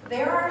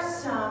 there are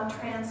some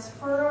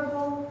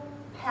transferable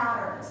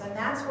patterns, and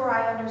that's where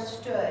I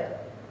understood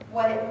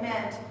what it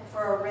meant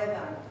for a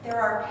rhythm. There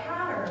are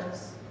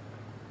patterns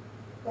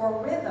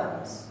or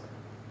rhythms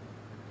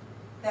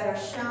that are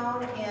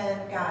shown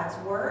in God's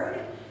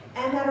Word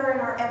and that are in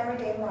our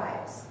everyday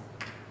lives.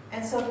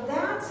 And so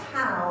that's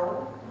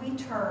how we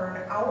turn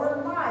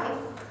our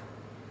life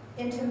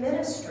into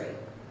ministry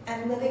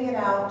and living it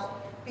out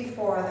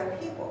before other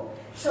people.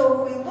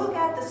 So if we look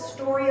at the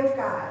story of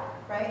God,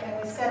 right,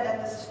 and we said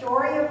that the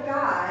story of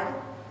God,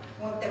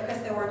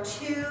 because there were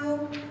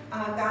two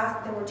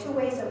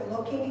ways of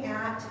looking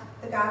at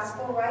the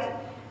gospel, right?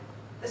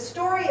 The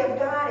story of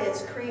God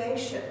is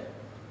creation,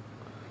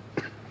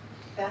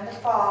 then the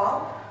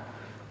fall.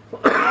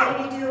 What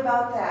did he do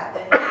about that?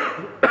 Then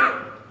he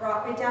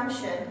brought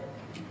redemption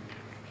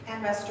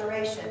and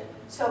restoration.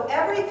 So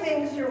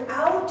everything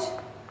throughout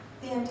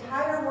the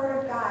entire Word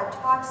of God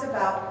talks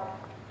about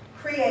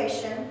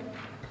creation,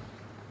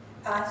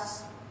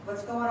 us,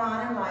 what's going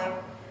on in life,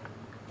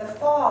 the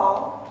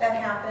fall that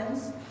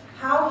happens,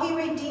 how he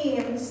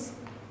redeems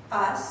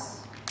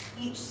us,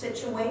 each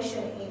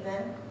situation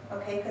even,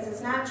 okay, because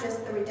it's not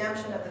just the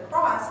redemption of the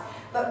cross,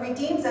 but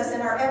redeems us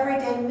in our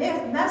everyday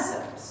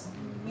mess-ups,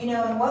 you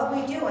know, and what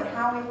we do and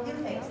how we do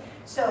things.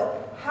 So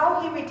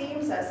how he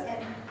redeems us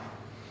and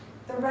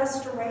the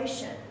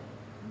restoration.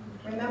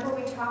 Remember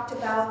we talked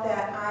about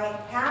that I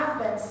have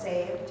been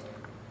saved,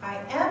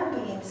 I am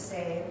being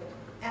saved,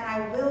 and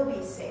I will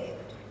be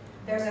saved.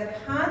 There's a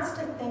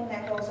constant thing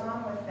that goes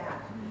on with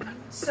that.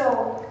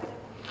 So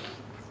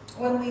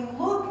when we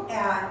look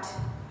at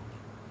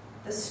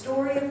the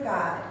story of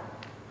God,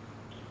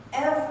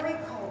 every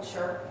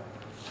culture,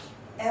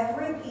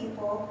 every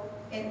people,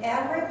 in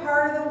every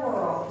part of the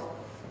world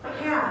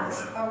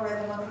has a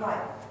rhythm of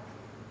life.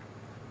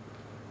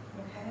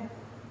 Okay?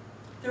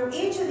 Through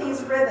each of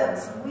these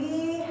rhythms,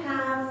 we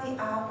have the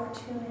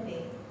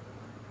opportunity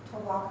to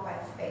walk by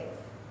faith.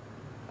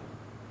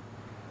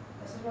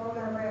 This is where we're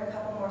going to bring a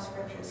couple more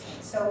scriptures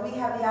in. So we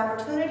have the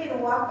opportunity to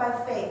walk by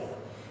faith.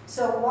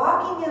 So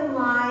walking in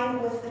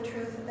line with the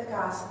truth of the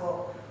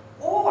gospel,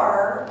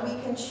 or we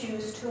can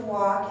choose to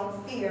walk in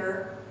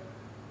fear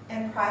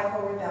and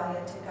prideful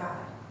rebellion to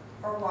God,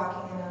 or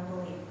walking in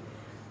unbelief.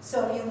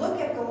 So if you look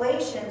at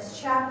Galatians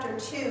chapter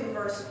 2,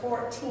 verse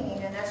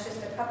 14, and that's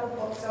just a couple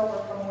books over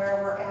from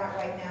where we're at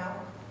right now.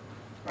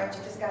 Right,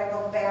 you just got to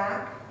go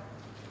back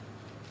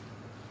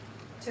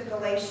to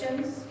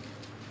Galatians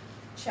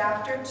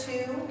chapter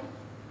 2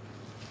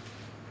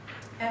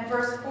 and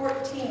verse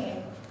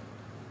 14.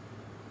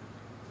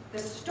 The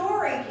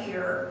story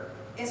here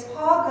is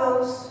Paul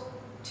goes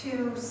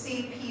to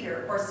see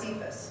Peter, or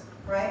Cephas,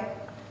 right?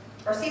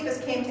 Or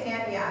Cephas came to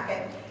Antioch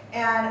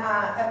and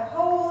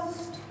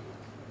opposed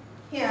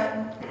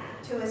him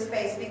to his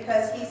face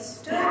because he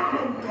stood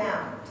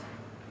condemned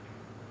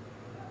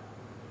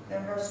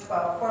Then verse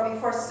 12. For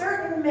before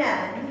certain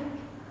men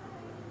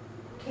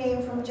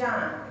came from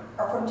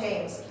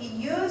James, he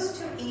used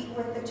to eat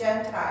with the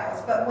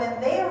Gentiles. But when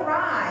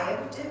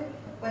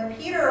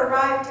Peter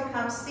arrived to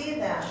come see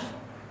them,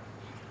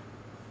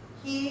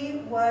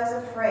 he was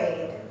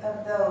afraid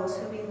of those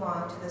who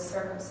belonged to the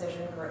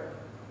circumcision group.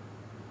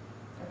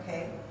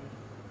 Okay?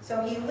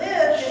 So he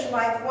lived his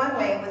life one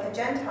way with the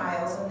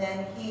Gentiles, and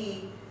then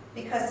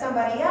because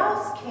somebody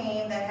else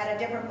came that had a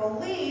different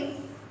belief,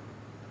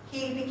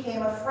 he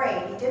became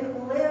afraid. He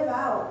didn't live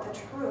out the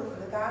truth of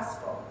the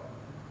gospel.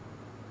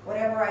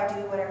 Whatever I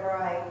do, whatever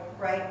I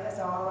write, is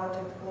all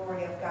unto the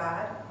glory of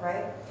God,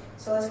 right?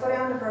 So let's go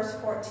down to verse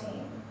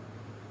 14.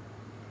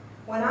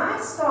 When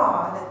I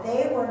saw that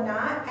they were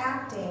not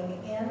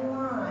acting in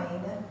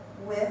line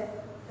with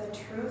the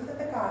truth of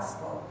the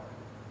gospel,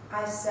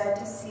 I said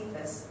to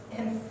Cephas,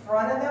 in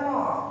front of them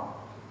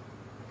all,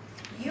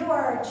 you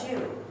are a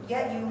Jew,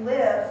 yet you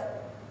live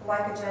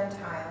like a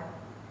Gentile,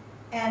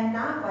 and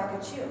not like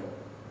a Jew.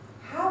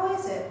 How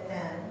is it,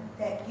 then,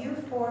 that you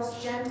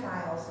force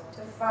Gentiles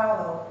to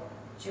follow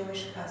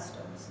Jewish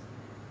customs?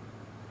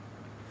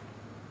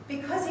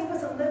 Because he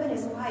wasn't living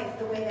his life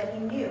the way that he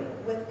knew,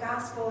 with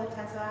gospel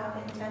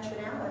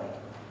intentionality,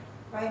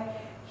 right?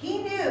 He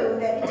knew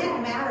that it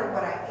didn't matter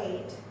what I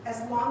ate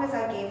as long as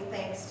I gave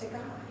thanks to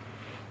God.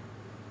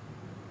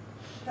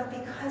 But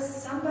because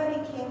somebody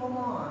came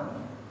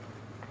along,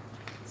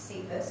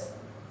 Cephas,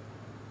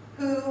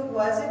 who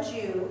was a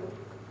Jew,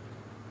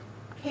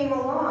 came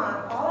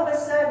along, all of a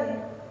sudden,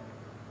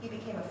 he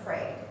became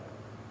afraid.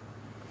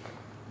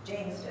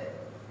 James did.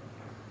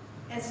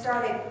 And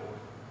started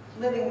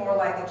living more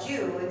like a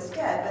Jew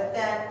instead. But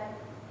then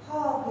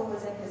Paul, who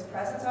was in his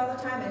presence all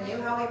the time and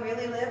knew how he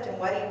really lived and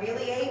what he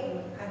really ate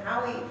and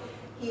how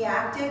he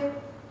acted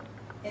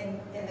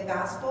in the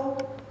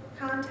gospel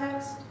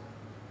context,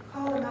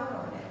 called him out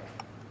on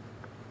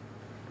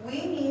it.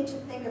 We need to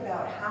think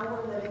about how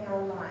we're living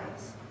our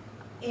lives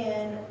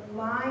in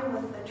line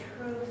with the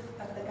truth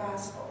of the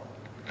gospel.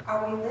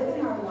 Are we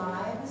living our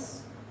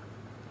lives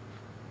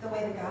the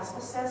way the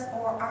gospel says,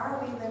 or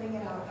are we living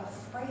it out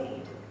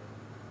afraid?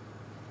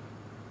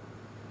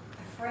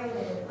 Afraid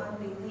and in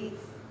unbelief.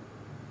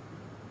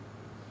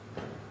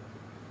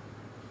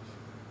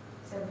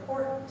 It's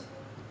important.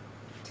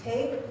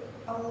 Take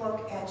a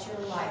look at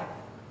your life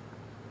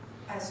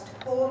as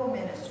total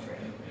ministry,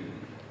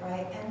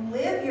 right? And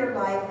live your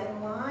life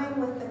in line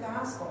with the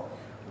gospel.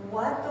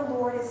 What the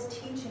Lord is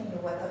teaching you,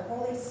 what the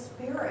Holy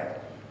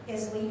Spirit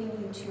is leading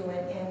you to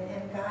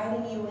and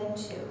guiding you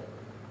into.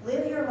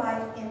 Live your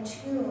life in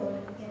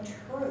tune, in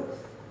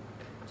truth,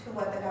 to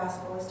what the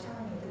gospel is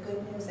telling you, the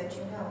good news that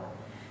you know.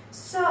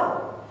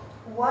 So,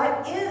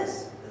 what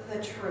is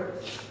the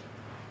truth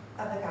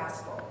of the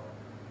gospel?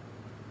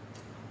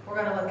 We're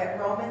going to look at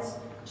Romans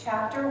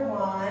chapter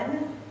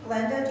 1.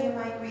 Glenda, do you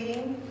mind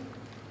reading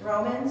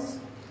Romans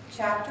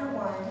chapter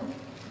 1,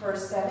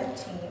 verse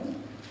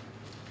 17?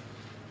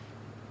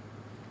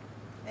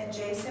 And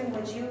Jason,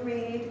 would you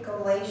read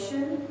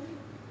Galatians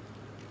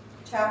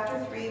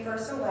chapter 3,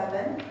 verse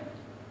 11?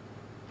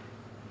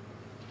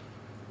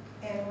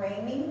 And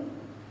Rainey,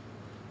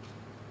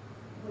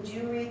 would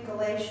you read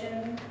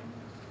Galatians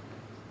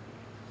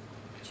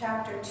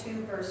chapter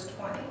 2, verse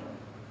 20?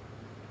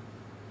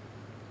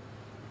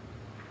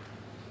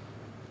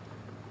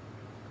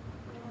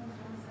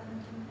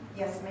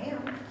 Yes,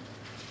 ma'am.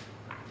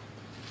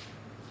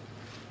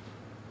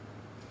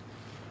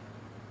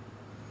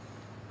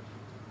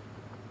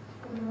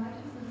 For the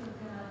righteousness of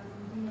God is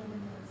revealed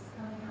in us,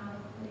 coming out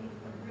of faith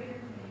for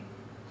greater faith,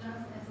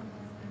 just as it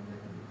has been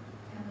written,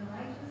 and the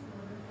righteous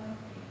will live by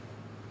faith.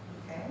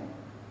 Okay.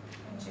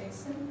 And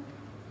Jason?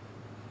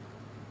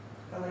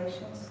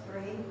 Galatians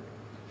 3.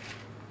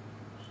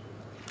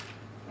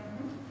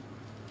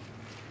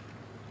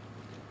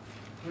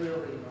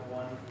 Clearly, no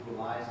one who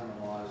relies on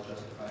the law is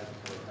justified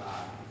before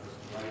God, because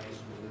the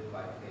righteous will live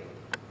by faith.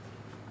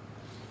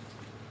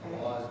 The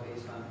law is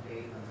based on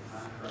faith. On the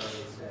contrary,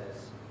 it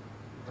says,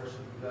 the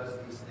person who does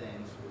these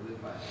things will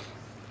live by them.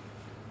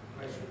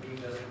 Christ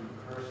redeemed us from the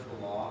curse of the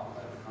law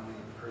by becoming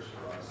a curse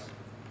for us.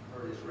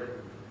 For it is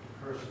written,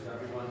 "Cursed is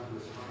everyone who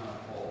is hung on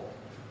a pole."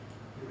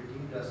 He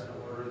redeemed us in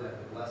order that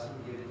the blessing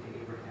given to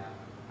Abraham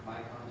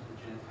might come to the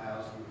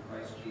Gentiles through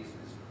Christ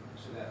Jesus,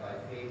 so that by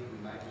faith we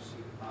might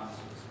receive the promise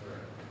of the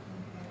Spirit.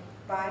 Okay.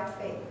 By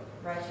faith,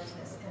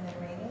 righteousness. And then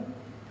Rainey,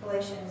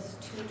 Galatians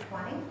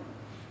 2:20.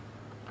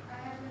 I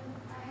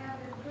have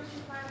been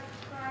crucified with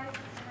Christ,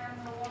 and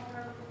I no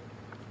longer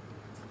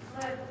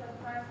live, but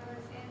Christ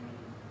lives in me.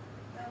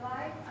 The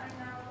life I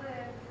now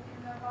live in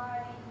the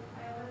body,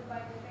 I live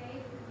by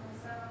faith in the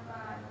Son of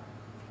God,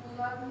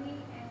 who loved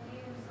me and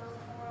gave himself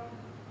for me.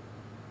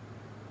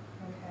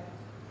 Okay.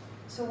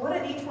 So what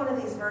did each one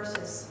of these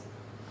verses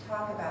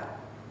talk about?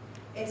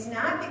 It's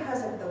not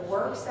because of the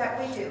works that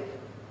we do,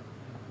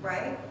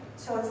 right?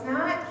 So it's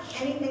not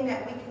anything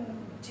that we can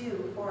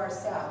do for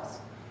ourselves.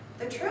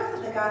 The truth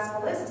of the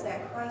gospel is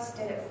that Christ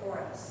did it for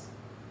us,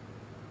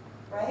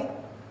 right?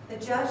 The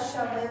just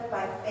shall live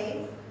by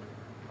faith,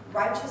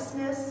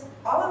 righteousness,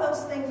 all of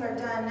those things are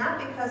done not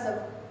because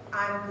of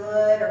I'm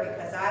good or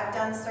because I've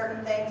done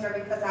certain things or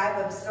because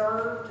I've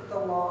observed the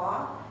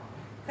law.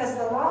 Because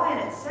the law in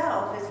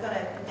itself is going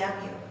to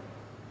condemn you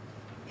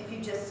if you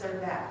just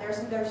serve that.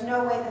 There's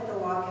no way that the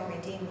law can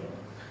redeem you.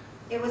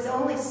 It was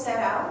only set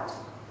out.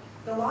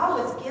 The law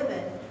was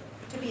given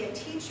to be a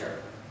teacher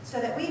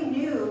so that we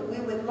knew we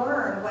would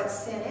learn what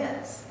sin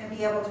is and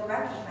be able to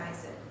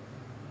recognize it.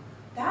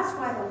 That's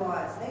why the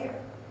law is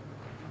there.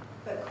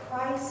 But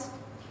Christ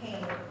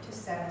came to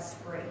set us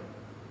free,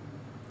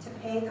 to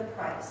pay the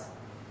price,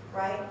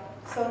 right?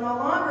 So no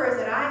longer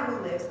is it I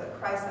who lives, but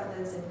Christ that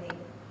lives in me,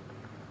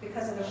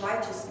 because of the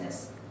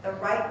righteousness, the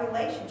right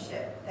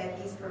relationship that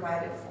he's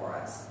provided for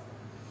us.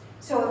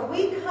 So if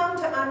we come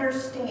to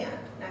understand,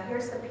 now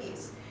here's the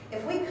piece,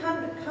 if we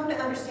come to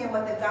understand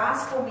what the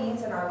gospel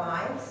means in our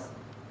lives,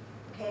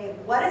 okay,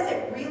 what does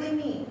it really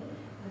mean?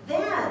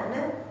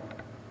 Then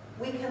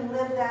we can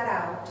live that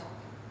out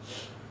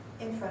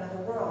in front of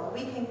the world.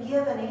 We can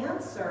give an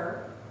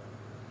answer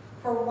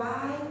for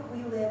why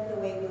we live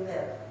the way we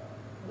live.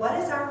 What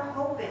is our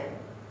hope in?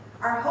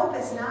 Our hope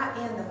is not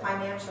in the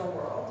financial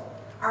world.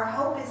 Our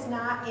hope is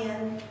not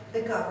in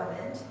the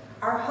government.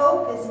 Our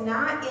hope is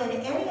not in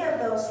any of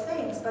those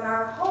things, but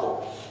our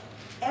hope,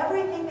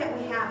 everything that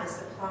we have is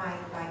supplied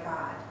by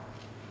God.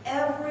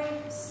 Every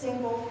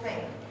single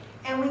thing.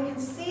 And we can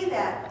see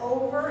that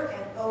over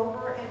and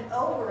over and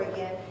over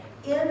again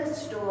in the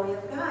story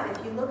of God.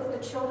 If you look at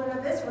the children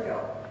of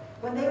Israel,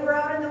 when they were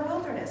out in the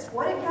wilderness,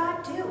 what did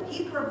God do?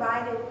 He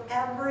provided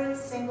every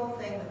single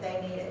thing that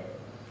they needed.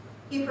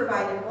 He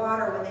provided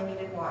water when they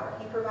needed water.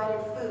 He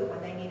provided food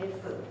when they needed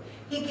food.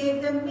 He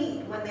gave them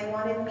meat when they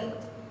wanted meat.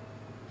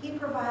 He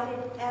provided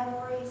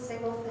every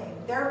single thing.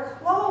 Their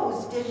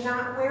clothes did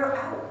not wear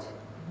out.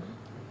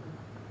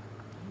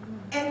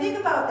 And think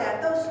about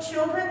that. Those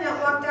children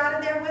that walked out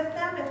of there with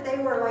them, if they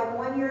were like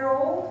 1 year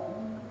old,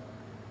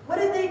 what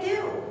did they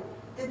do?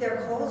 Did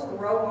their clothes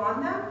grow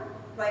on them?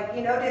 Like,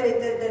 you know, did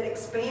it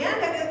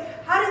expand?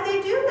 How did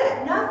they do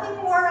that?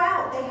 Nothing wore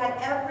out. They had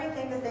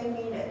everything that they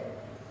needed.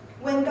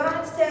 When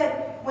God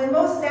said, when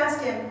Moses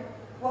asked him,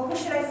 well, who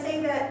should I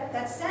say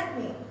that sent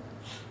me?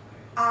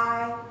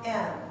 I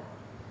am.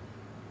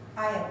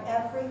 I am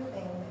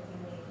everything that you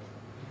need.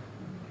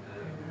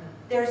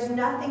 There's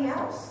nothing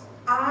else.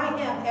 I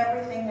am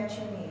everything that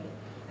you need.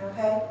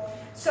 Okay?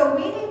 So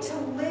we need to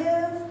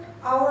live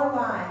our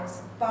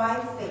lives by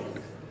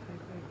faith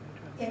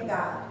in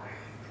God,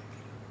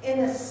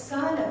 in the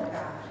Son of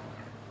God,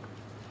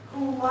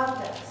 who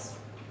loved us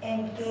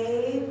and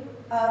gave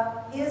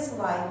up his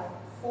life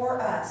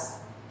for us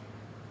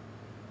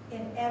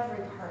in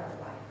every part of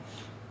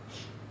life.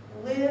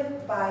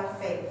 Live by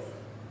faith.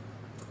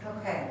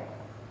 Okay.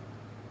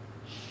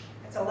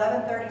 It's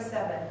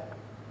 11:37.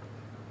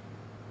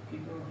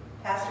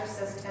 Pastor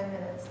says 10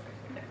 minutes.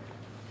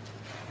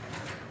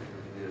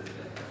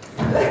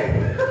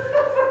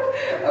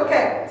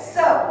 Okay,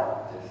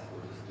 so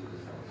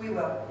we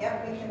will.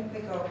 Yep, we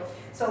go.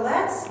 So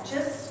let's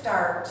just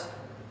start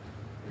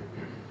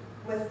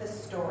with the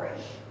story.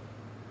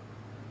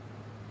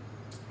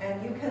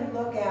 And you can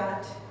look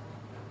at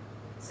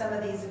some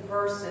of these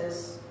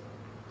verses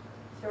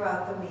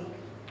throughout the week.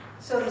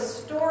 So the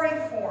story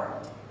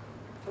formed.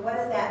 So what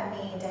does that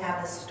mean to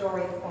have a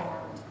story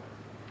formed?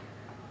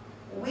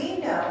 We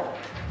know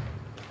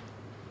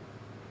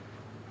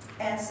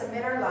and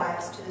submit our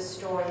lives to the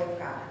story of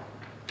God,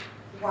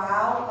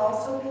 while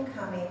also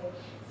becoming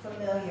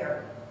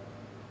familiar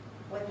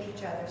with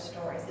each other's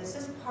stories. This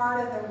is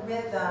part of the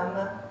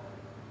rhythm,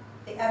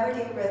 the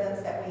everyday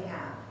rhythms that we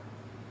have.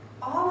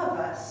 All of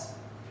us,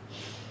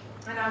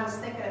 and I was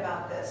thinking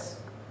about this.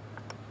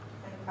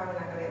 I'm probably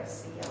not going to be able to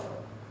see yellow.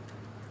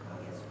 Oh,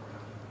 yes,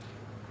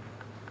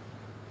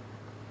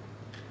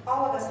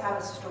 all of us have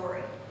a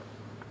story,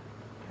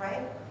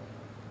 right?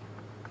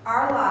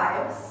 Our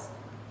lives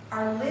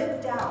are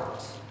lived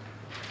out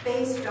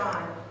based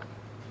on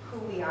who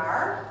we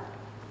are,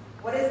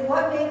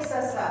 what makes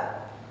us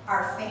up,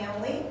 our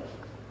family,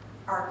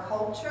 our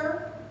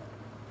culture,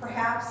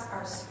 perhaps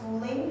our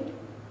schooling,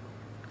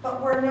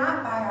 but we're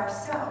not by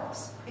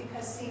ourselves,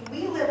 because see,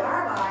 we live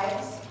our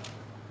lives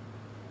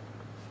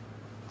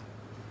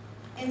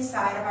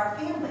inside of our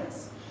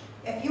families.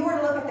 If you were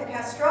to look at the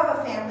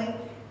Castrova family,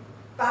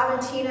 Bob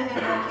and Tina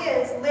and our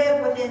kids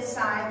live within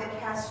inside the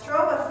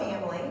Castrova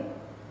family,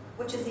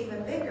 which is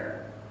even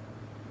bigger.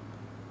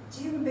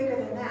 It's even bigger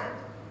than that.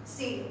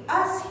 See,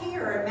 us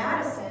here in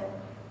Madison,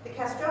 the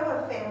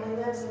Castrova family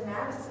lives in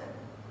Madison.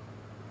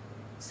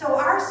 So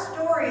our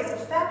story is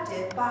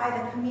affected by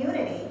the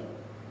community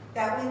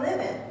that we live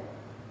in.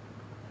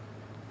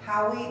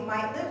 How we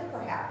might live,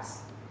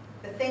 perhaps.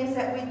 The things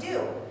that we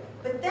do.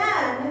 But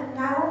then,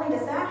 not only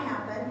does that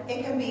happen,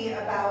 it can be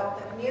about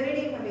the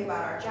community, it can be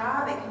about our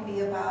job, it can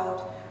be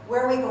about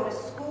where we go to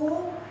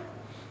school,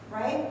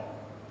 right?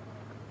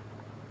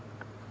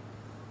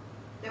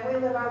 Then we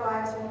live our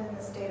lives within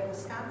the state of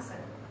Wisconsin.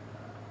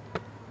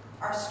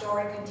 Our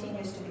story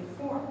continues to be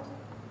formed.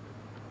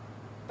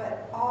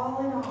 But all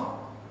in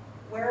all,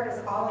 where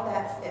does all of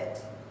that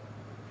fit?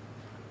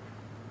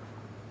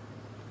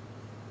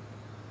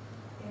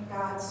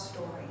 God's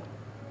story.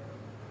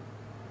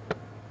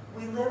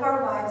 We live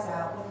our lives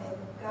out within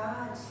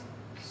God's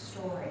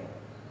story.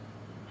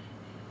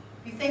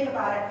 If you think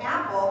about an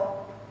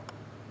apple,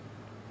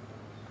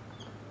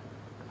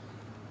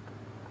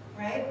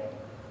 right?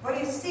 What do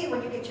you see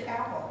when you get your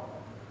apple?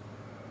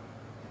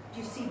 Do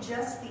you see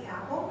just the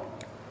apple?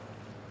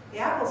 The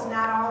apple's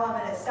not all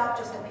of it itself,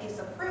 just a piece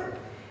of fruit.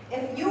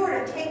 If you were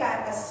to take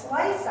a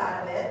slice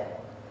out of it,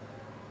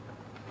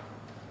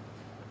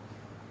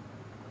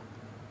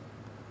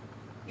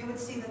 you would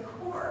see the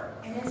core.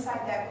 And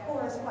inside that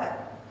core is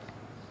what?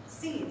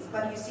 Seeds.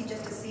 But do you see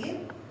just a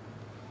seed?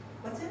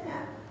 What's in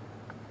that?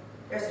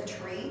 There's a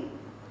tree.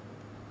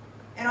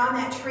 And on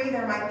that tree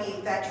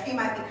that tree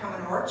might become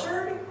an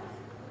orchard.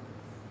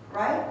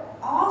 Right?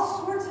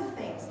 All sorts of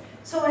things.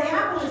 So an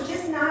apple is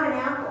just not an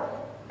apple.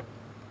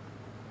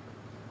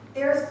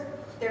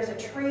 There's a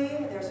tree,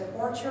 there's an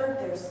orchard,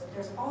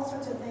 there's all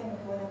sorts of things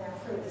going in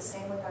that fruit. The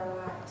same with our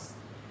lives.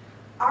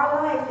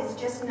 Our life is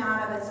just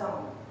not of its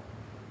own.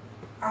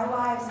 Our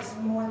lives is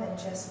more than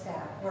just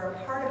that. We're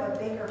a part of a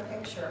bigger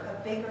picture,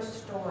 a bigger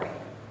story.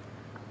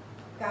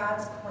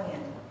 God's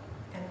plan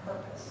and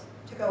purpose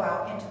to go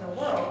out into the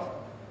world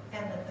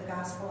and live the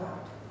gospel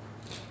out.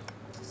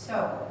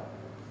 So,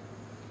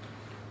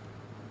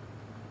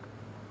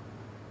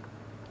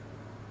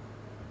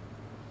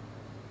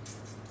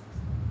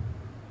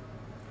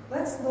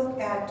 let's look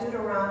at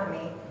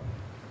Deuteronomy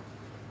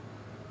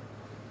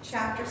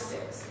chapter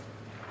 6.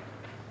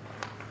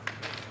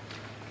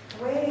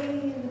 Way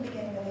in the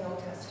beginning of the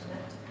Old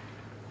Testament,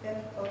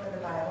 5th book of the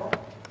Bible.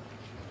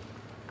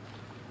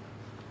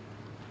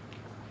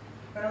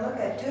 We're going to look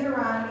at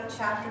Deuteronomy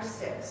chapter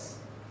 6.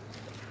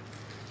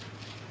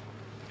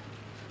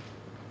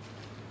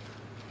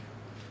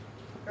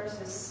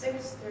 Verses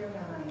 6 through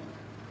 9.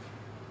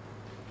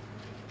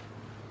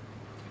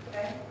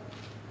 Okay?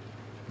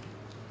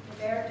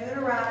 There,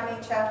 Deuteronomy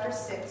chapter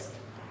 6,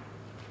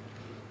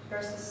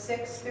 verses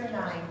 6 through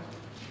 9.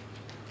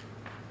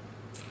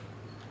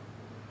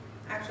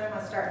 Actually, I'm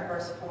going to start in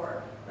verse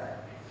 4.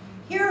 But,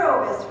 hear,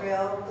 O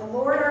Israel, the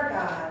Lord our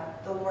God,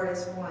 the Lord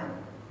is one.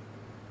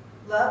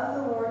 Love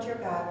the Lord your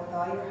God with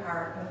all your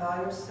heart, with all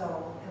your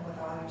soul, and with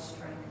all your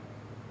strength.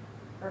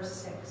 Verse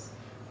 6.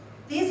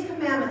 These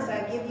commandments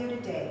I give you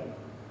today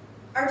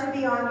are to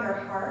be on your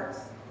hearts.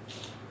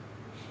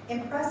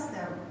 Impress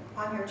them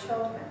on your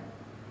children.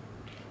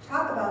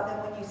 Talk about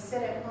them when you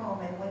sit at home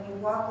and when you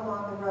walk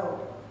along the road,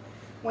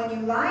 when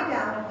you lie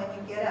down and when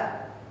you get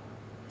up.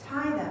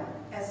 Tie them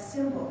as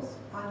symbols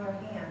on your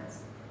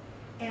hands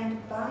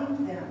and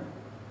bind them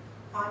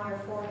on your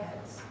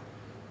foreheads.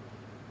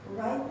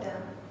 Write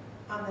them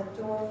on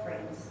the door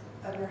frames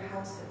of your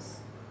houses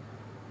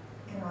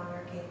and on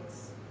your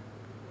gates.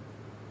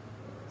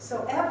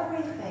 So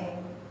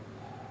everything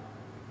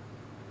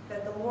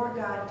that the Lord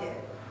God did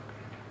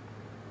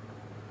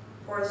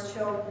for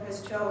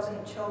his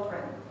chosen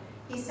children,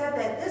 he said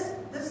that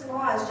this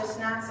law is just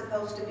not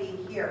supposed to be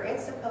here.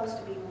 It's supposed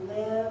to be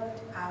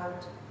lived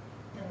out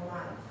in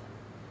life.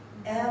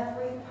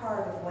 Every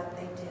part of what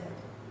they did.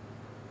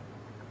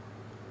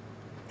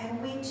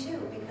 And we too,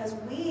 because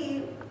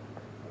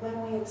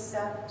when we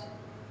accept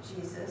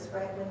Jesus,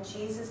 right, when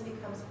Jesus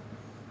becomes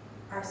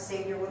our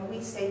Savior, when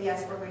we say,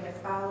 yes, we're going to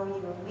follow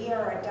you, when we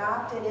are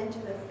adopted into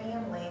the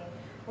family,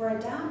 we're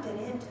adopted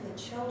into the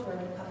children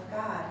of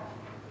God.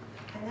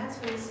 And that's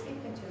what he's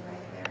speaking to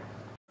right there.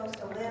 We're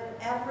supposed to live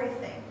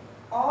everything,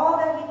 all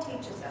that he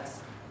teaches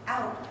us,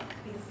 out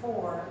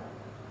before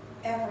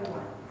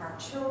everyone. Our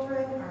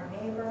children, our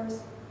neighbors,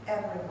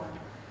 everyone.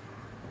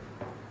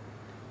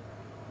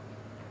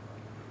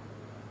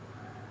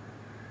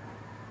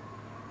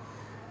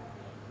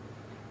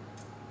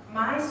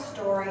 My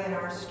story and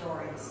our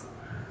stories.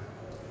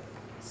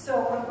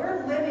 So when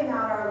we're living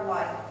out our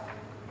life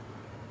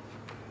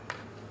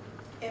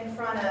in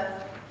front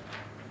of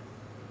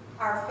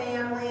our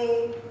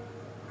family,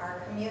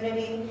 our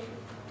community,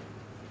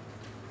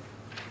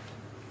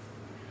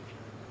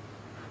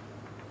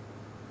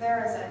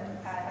 there is a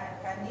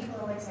neat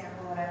little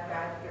example that I've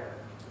got here.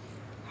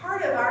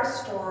 Part of our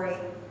story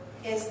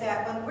is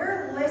that when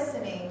we're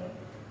listening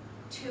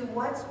to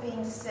what's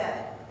being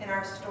said in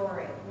our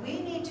story,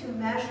 we need to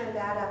measure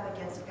that up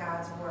against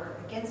God's word,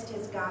 against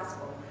his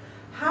gospel.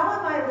 How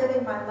am I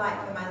living my life?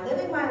 Am I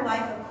living my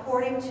life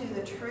according to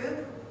the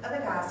truth of the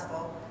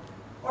gospel?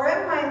 Or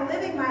am I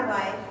living my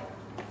life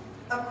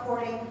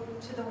according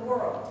to the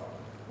world?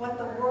 What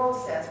the world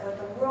says, what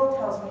the world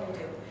tells me to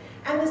do.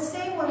 And the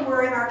same when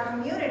we're in our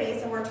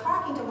communities and we're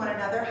talking to one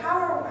another, how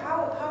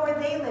are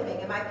they living?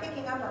 Am I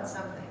picking up on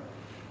something?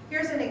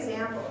 Here's an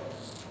example.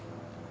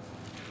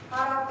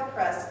 Hot off the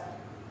press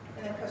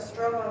in the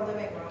Castrova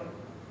living room.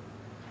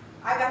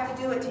 I got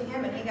to do it to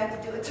him and he got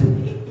to do it to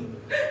me.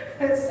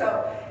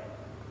 So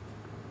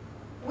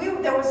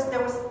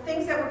there was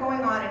things that were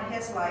going on in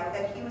his life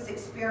that he was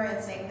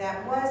experiencing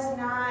that was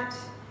not,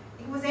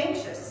 he was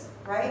anxious,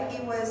 right?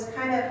 He was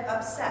kind of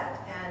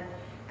upset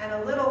and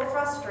a little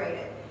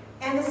frustrated.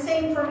 And the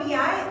same for me,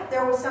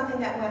 there was something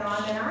that went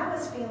on and I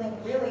was feeling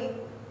really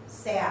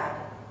sad.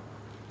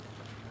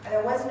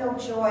 There was no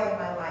joy in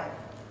my life.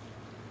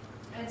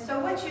 And so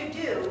what you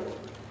do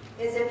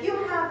is if you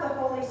have the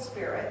Holy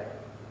Spirit,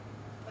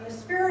 when the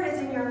Spirit is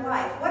in your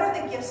life, what are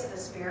the gifts of the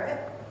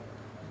Spirit?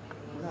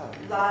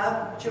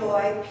 Love,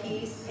 joy,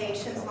 peace,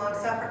 patience,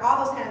 long-suffering,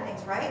 all those kind of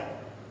things, right?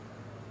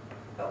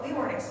 But we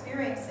weren't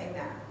experiencing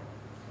that.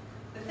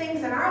 The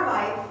things in our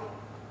life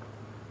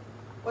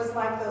was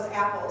like those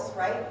apples,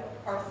 right?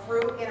 Or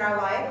fruit in our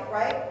life,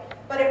 right?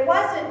 But it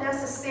wasn't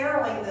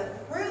necessarily the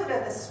fruit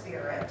of the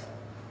Spirit.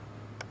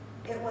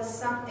 It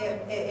was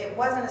it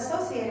wasn't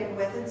associated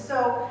with. And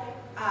so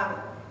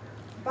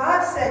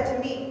Bob said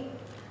to me,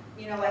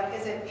 you know, like,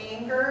 is it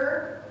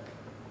anger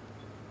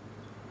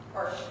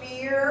or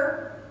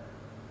fear?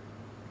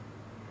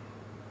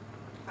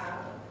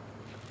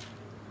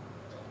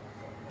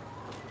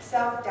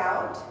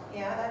 Self-doubt.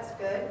 Yeah, that's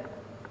good.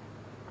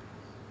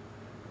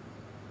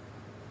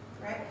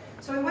 Right?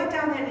 So we went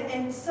down there,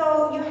 and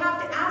so you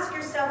have to ask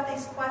yourself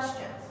these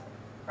questions.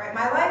 Right?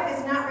 My life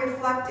is not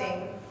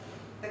reflecting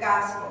the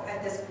gospel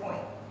at this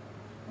point.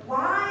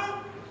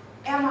 Why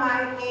am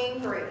I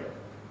angry?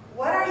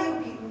 What are you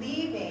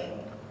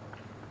believing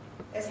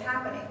is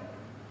happening?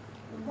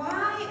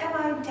 Why am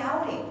I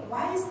doubting?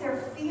 Why is there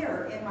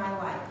fear in my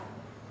life?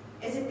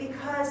 Is it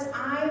because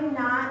I'm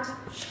not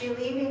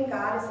believing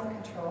God is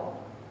in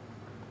control?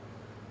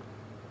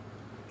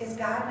 Is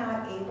God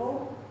not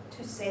able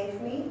to save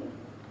me?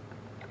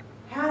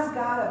 Has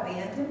God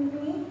abandoned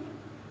me?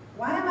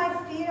 Why am I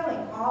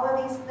feeling all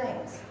of these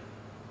things?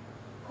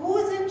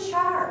 Who's in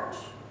charge?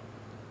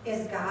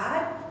 Is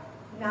God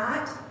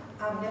not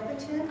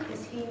omnipotent?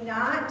 Is he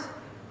not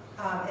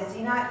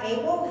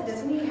able?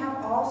 Doesn't he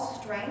have all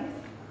strength?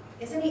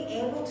 Isn't he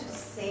able to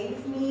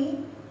save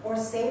me or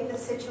save the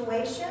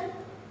situation?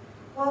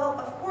 Well,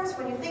 of course,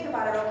 when you think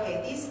about it,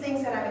 okay, these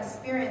things that I'm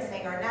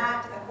experiencing are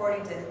not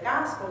according to the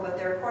gospel, but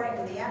they're according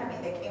to the enemy.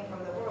 They came from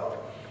the world.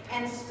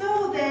 And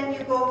so then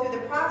you go through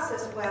the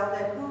process, well,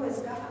 then who is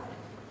God?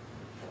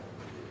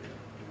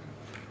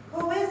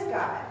 Who is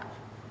God?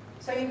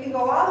 So you can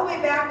go all the way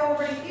back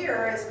over to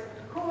here is,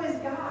 who is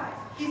God?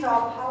 He's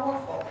all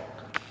powerful.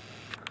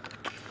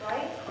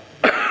 Right?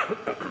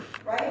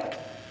 Right?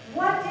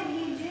 What did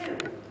he do?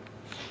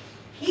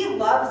 He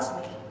loves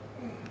me.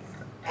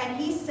 And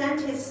he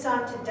sent his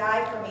son to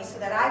die for me so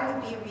that I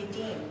could be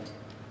redeemed.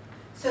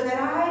 So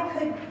that I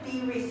could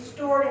be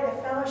restored into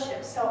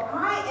fellowship. So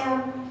I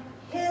am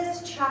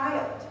his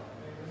child.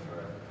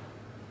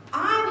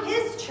 I'm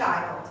his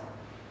child.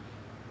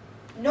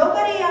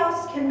 Nobody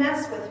else can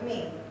mess with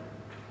me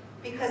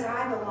because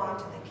I belong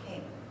to the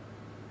King,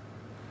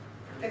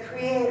 the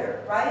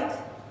Creator, right?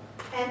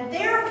 And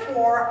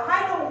therefore,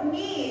 I don't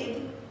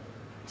need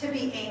to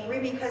be angry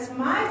because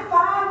my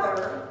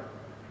Father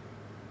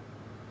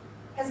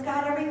has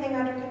got everything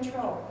under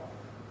control.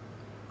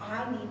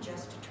 I need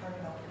just to turn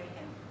it over to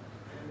him.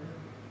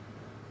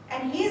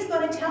 And he's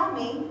going to tell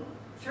me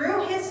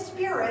through his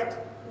Spirit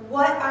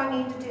what I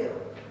need to do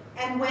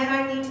and when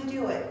I need to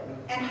do it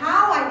and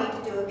how I need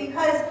to do it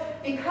because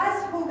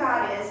who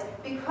God is,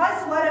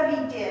 because what he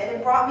did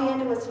and brought me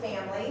into his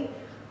family,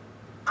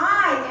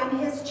 I am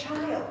his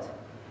child.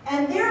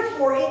 And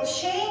therefore it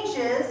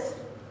changes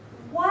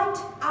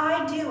what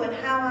I do and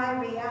how I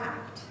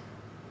react.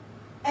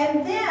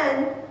 And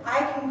then I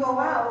can go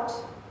out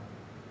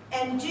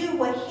and do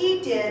what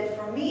he did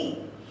for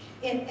me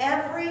in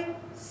every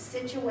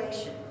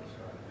situation.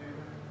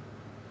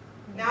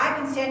 Now I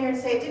can stand here and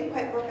say it didn't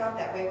quite work out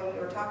that way when we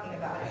were talking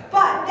about it.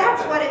 But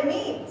that's what it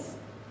means.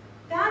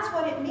 That's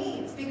what it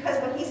means. Because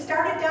when he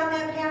started down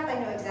that path, I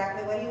knew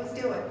exactly what he was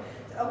doing.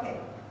 Okay,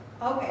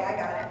 I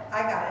got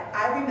it.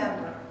 I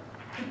remember.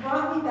 He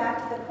brought me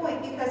back to the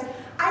point because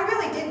I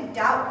really didn't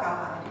doubt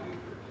God.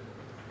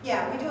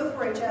 Yeah, we do it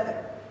for each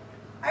other.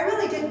 I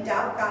really didn't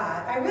doubt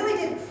God. I really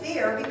didn't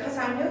fear because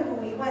I knew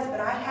who he was, but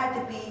I had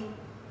to be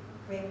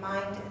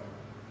reminded,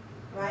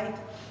 right?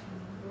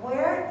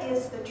 Where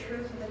is the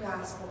truth of the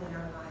gospel in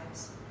our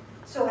lives?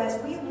 So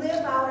as we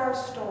live out our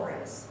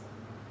stories,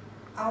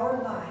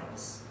 our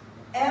lives,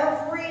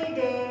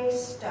 everyday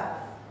stuff,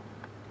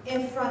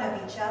 in front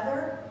of each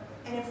other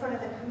and in front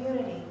of the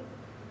community,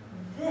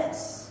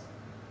 this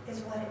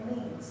is what it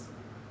means.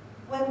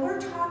 When we're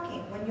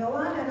talking, when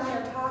Yolanda and I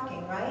are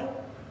talking, right?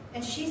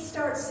 And she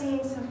starts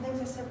seeing some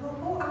things. I said, well,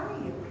 who are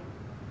you?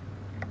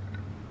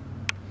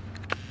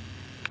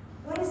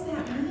 What does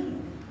that mean?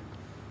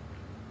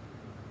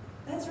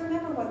 Let's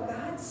remember what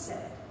God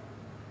said.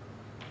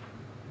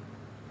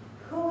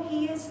 Who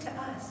he is to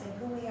us and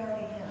who we are to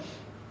him.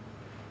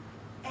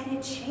 And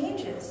it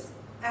changes.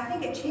 I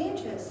think it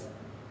changes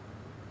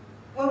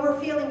when we're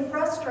feeling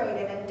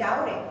frustrated and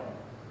doubting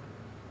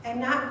and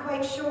not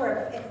quite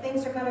sure if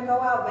things are going to go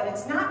out, but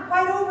it's not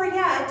quite over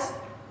yet.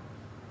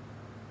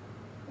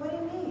 What do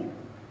you mean?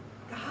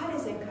 God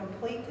is in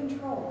complete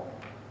control.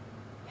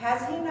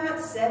 Has he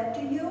not said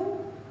to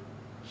you?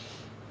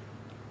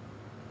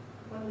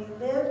 When we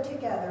live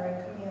together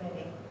in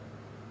community,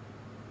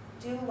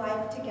 do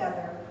life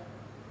together,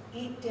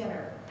 eat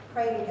dinner,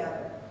 pray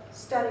together,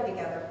 study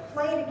together,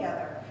 play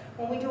together,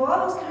 when we do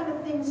all those kind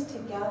of things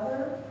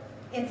together,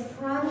 in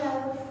front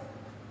of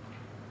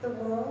the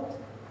world,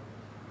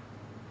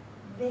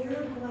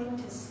 they're going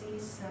to see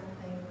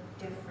something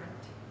different.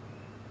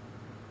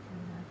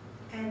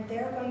 And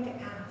they're going to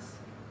ask.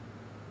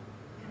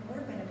 And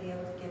we're going to be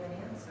able to give an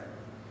answer.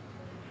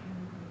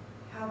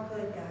 How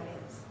good God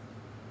is.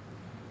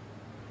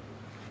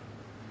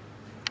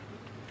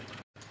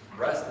 The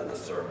rest of the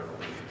sermon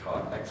we can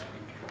talk next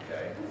week,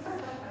 okay?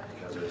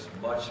 Because there's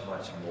much,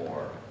 much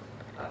more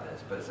on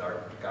this. But it's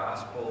our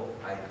gospel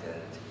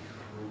identity,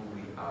 who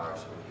we are,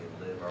 so we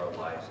can live our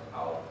lives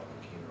out for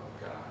the kingdom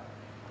of God.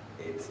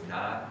 It's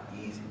not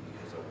easy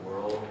because the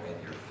world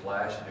and your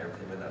flesh and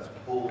everything in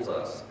that pulls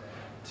us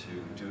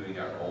to doing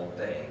our own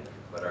thing.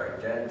 But our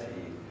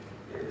identity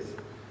is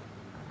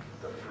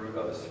the fruit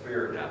of the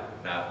Spirit now,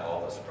 not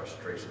all the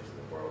frustrations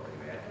of the world.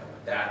 Amen. And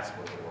that's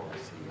what the world will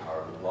see.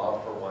 Our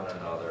love for one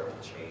another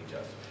will change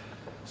us.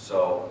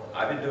 So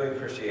I've been doing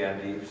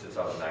Christianity since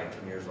I was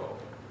 19 years old.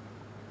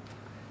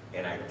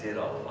 And I did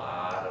a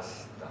lot of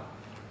stuff.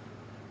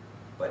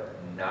 But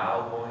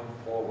now going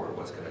forward,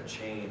 what's going to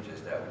change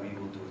is that we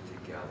will do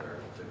it together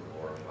to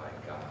glorify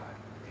God.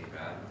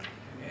 Amen.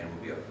 And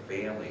we'll be a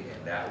family,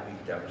 and that will be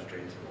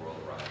demonstrated to the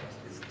world around us.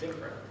 It's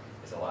different.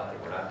 It's a lot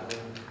that we're not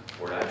doing.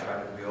 We're not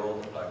trying to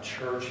build a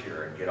church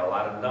here and get a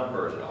lot of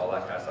numbers and all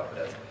that kind of stuff.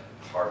 But that's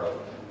part of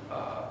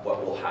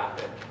what will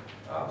happen.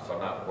 So I'm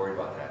not worried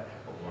about that.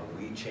 But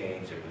when we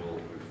change, it will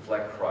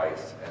reflect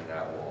Christ, and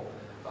that will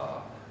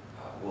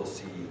we'll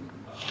see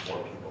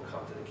more people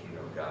come to the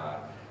kingdom of God.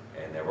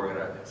 And then we're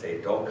going to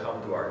say, don't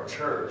come to our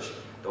church.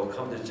 Don't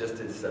come to just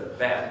this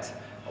event.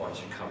 I want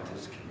you to come to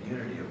this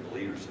community of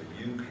believers so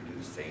you can do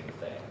the same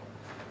thing.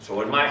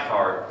 So in my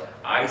heart,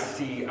 I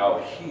see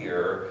out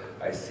here,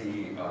 I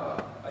see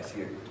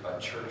a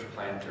church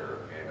planter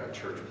and a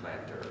church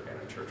planter and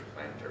a church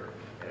planter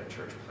and a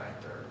church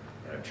planter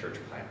and a church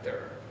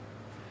planter.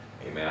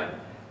 Amen.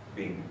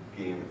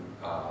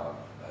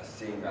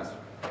 Seeing us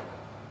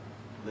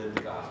live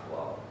the gospel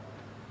out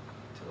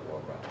to the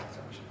world around us.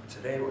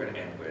 Today we're going to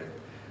end with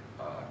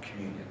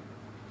communion.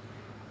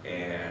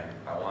 And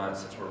I want,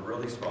 since we're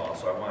really small,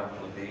 so I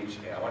want Beach,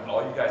 and I want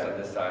all you guys on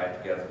this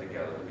side together.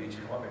 Beach,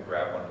 come up and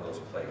grab one of those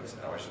plates.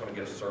 And I just want to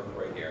get a circle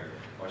right here.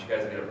 I want you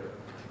guys to get a,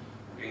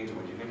 Angel,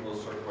 would you make a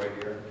little circle right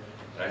here?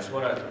 And I just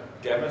want to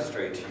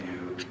demonstrate to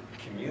you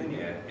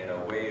communion in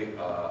a way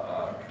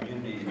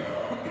community,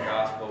 a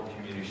gospel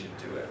community should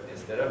do it.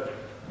 Instead of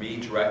me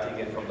directing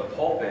it from the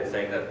pulpit,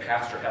 saying that the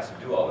pastor has to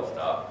do all this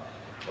stuff,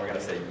 we're going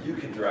to say you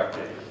can direct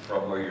it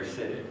from where you're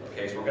sitting.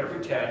 Okay, so we're going to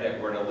pretend that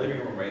we're in a living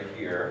room right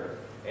here,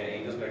 and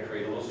Angel's going to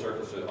create a little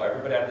circle. So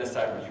everybody on this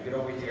side, would you get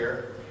over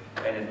here?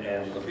 And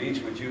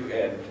LaBeach, would you,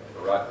 and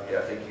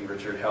yeah, thank you,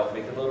 Richard, help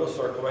make a little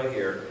circle right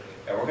here.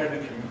 And we're going to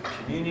do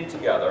communion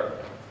together.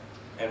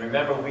 And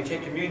remember, when we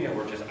take communion,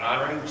 we're just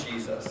honoring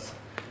Jesus.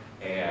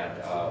 And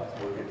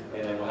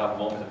then we'll have a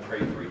moment to pray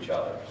for each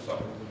other.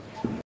 So.